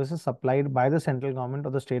taxable services supplied by the central government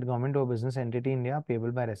or the state government to a business entity in India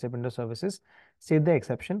payable by recipient of services. State the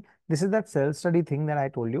exception. This is that self-study thing that I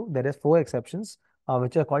told you. There is 4 exceptions,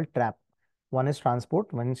 which are called trap. One is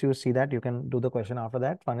transport. Once you see that, you can do the question after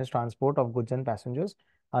that. One is transport of goods and passengers.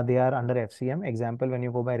 They are under FCM. Example, when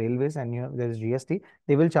you go by railways and there is GST,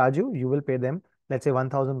 they will charge you. You will pay them, let's say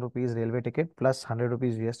 1,000 rupees railway ticket plus 100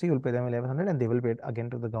 rupees GST. You will pay them 1,100 and they will pay it again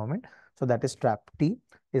to the government. So that is trap. T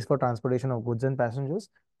is for transportation of goods and passengers.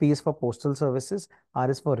 P is for postal services. R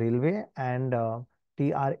is for railway, and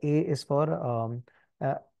TRA is for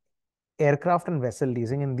uh, aircraft and vessel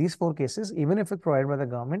leasing. In these 4 cases, even if it's provided by the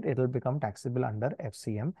government, it will become taxable under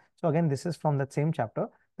FCM. So again, this is from that same chapter,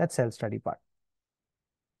 that self-study part.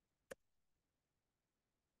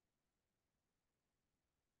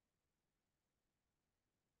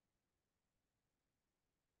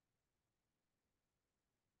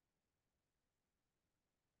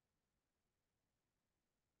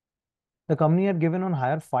 The company had given on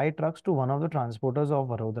hire 5 trucks to one of the transporters of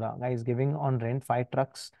Vadodara. Guys, giving on rent 5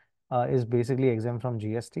 trucks is basically exempt from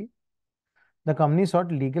GST. The company sought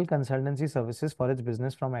legal consultancy services for its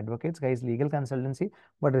business from advocates. Guys, legal consultancy,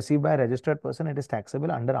 but received by a registered person, it is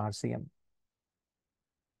taxable under RCM.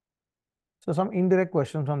 So some indirect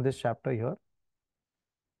questions from this chapter here.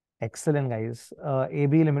 Excellent, guys.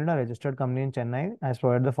 AB Limited, a registered company in Chennai, has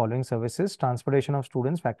provided the following services: transportation of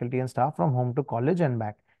students, faculty, and staff from home to college and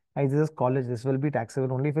back. Guys, this is college. This will be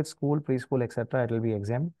taxable only if it's school, preschool, etc. It will be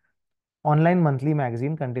exempt. Online monthly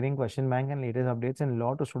magazine containing question bank and latest updates in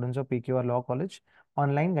law to students of PQ or law college.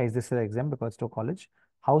 Online, guys, this is exempt because to college.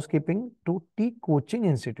 Housekeeping to tea coaching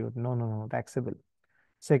institute. No, no, no, taxable.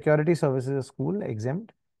 Security services school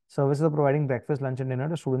exempt. Services of providing breakfast, lunch, and dinner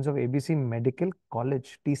to students of ABC Medical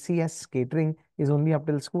College. TCS catering is only up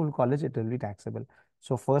till school. College, it will be taxable.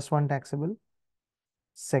 So first one taxable,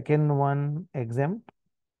 second one exempt,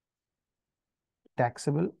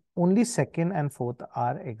 taxable. Only second and fourth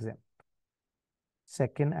are exempt.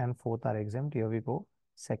 Second and fourth are exempt. Here we go.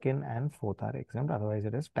 Second and fourth are exempt. Otherwise,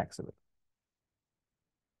 it is taxable.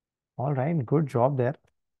 All right. Good job there.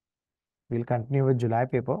 We'll continue with July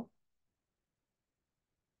paper.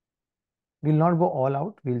 We'll not go all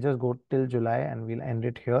out. We'll just go till July and we'll end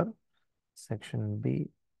it here. Section B.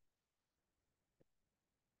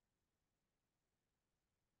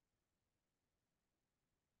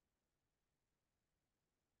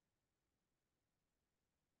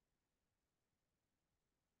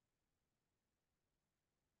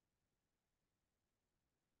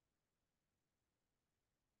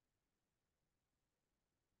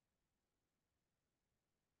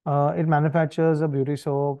 It manufactures a beauty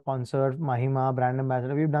soap, concert, Mahima, brand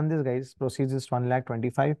ambassador. We've done this, guys. Proceeds is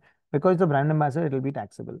 1,25,000. Because the brand ambassador, it will be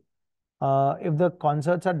taxable. If the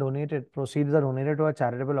concerts are donated, proceeds are donated to a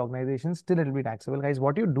charitable organization, still it will be taxable. Guys,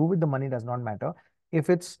 what you do with the money does not matter. If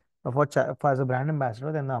it's for as a brand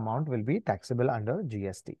ambassador, then the amount will be taxable under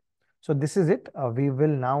GST. So this is it. We will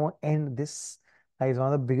now end this. Guys,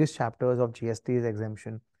 one of the biggest chapters of GST is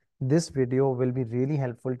exemption. This video will be really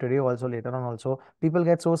helpful today also, later on also. People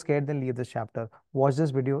get so scared they leave this chapter. Watch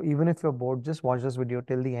this video. Even if you're bored, just watch this video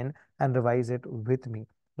till the end and revise it with me.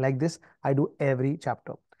 Like this, I do every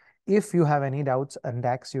chapter. If you have any doubts on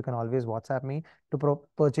tax, you can always WhatsApp me to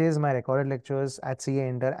purchase my recorded lectures at CA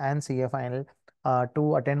Inter and CA Final,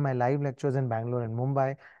 to attend my live lectures in Bangalore and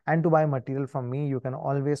Mumbai, and to buy material from me. You can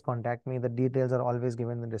always contact me. The details are always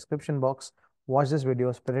given in the description box. Watch this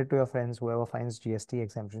video, spread it to your friends, whoever finds GST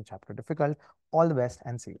exemption chapter difficult. All the best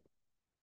and see you.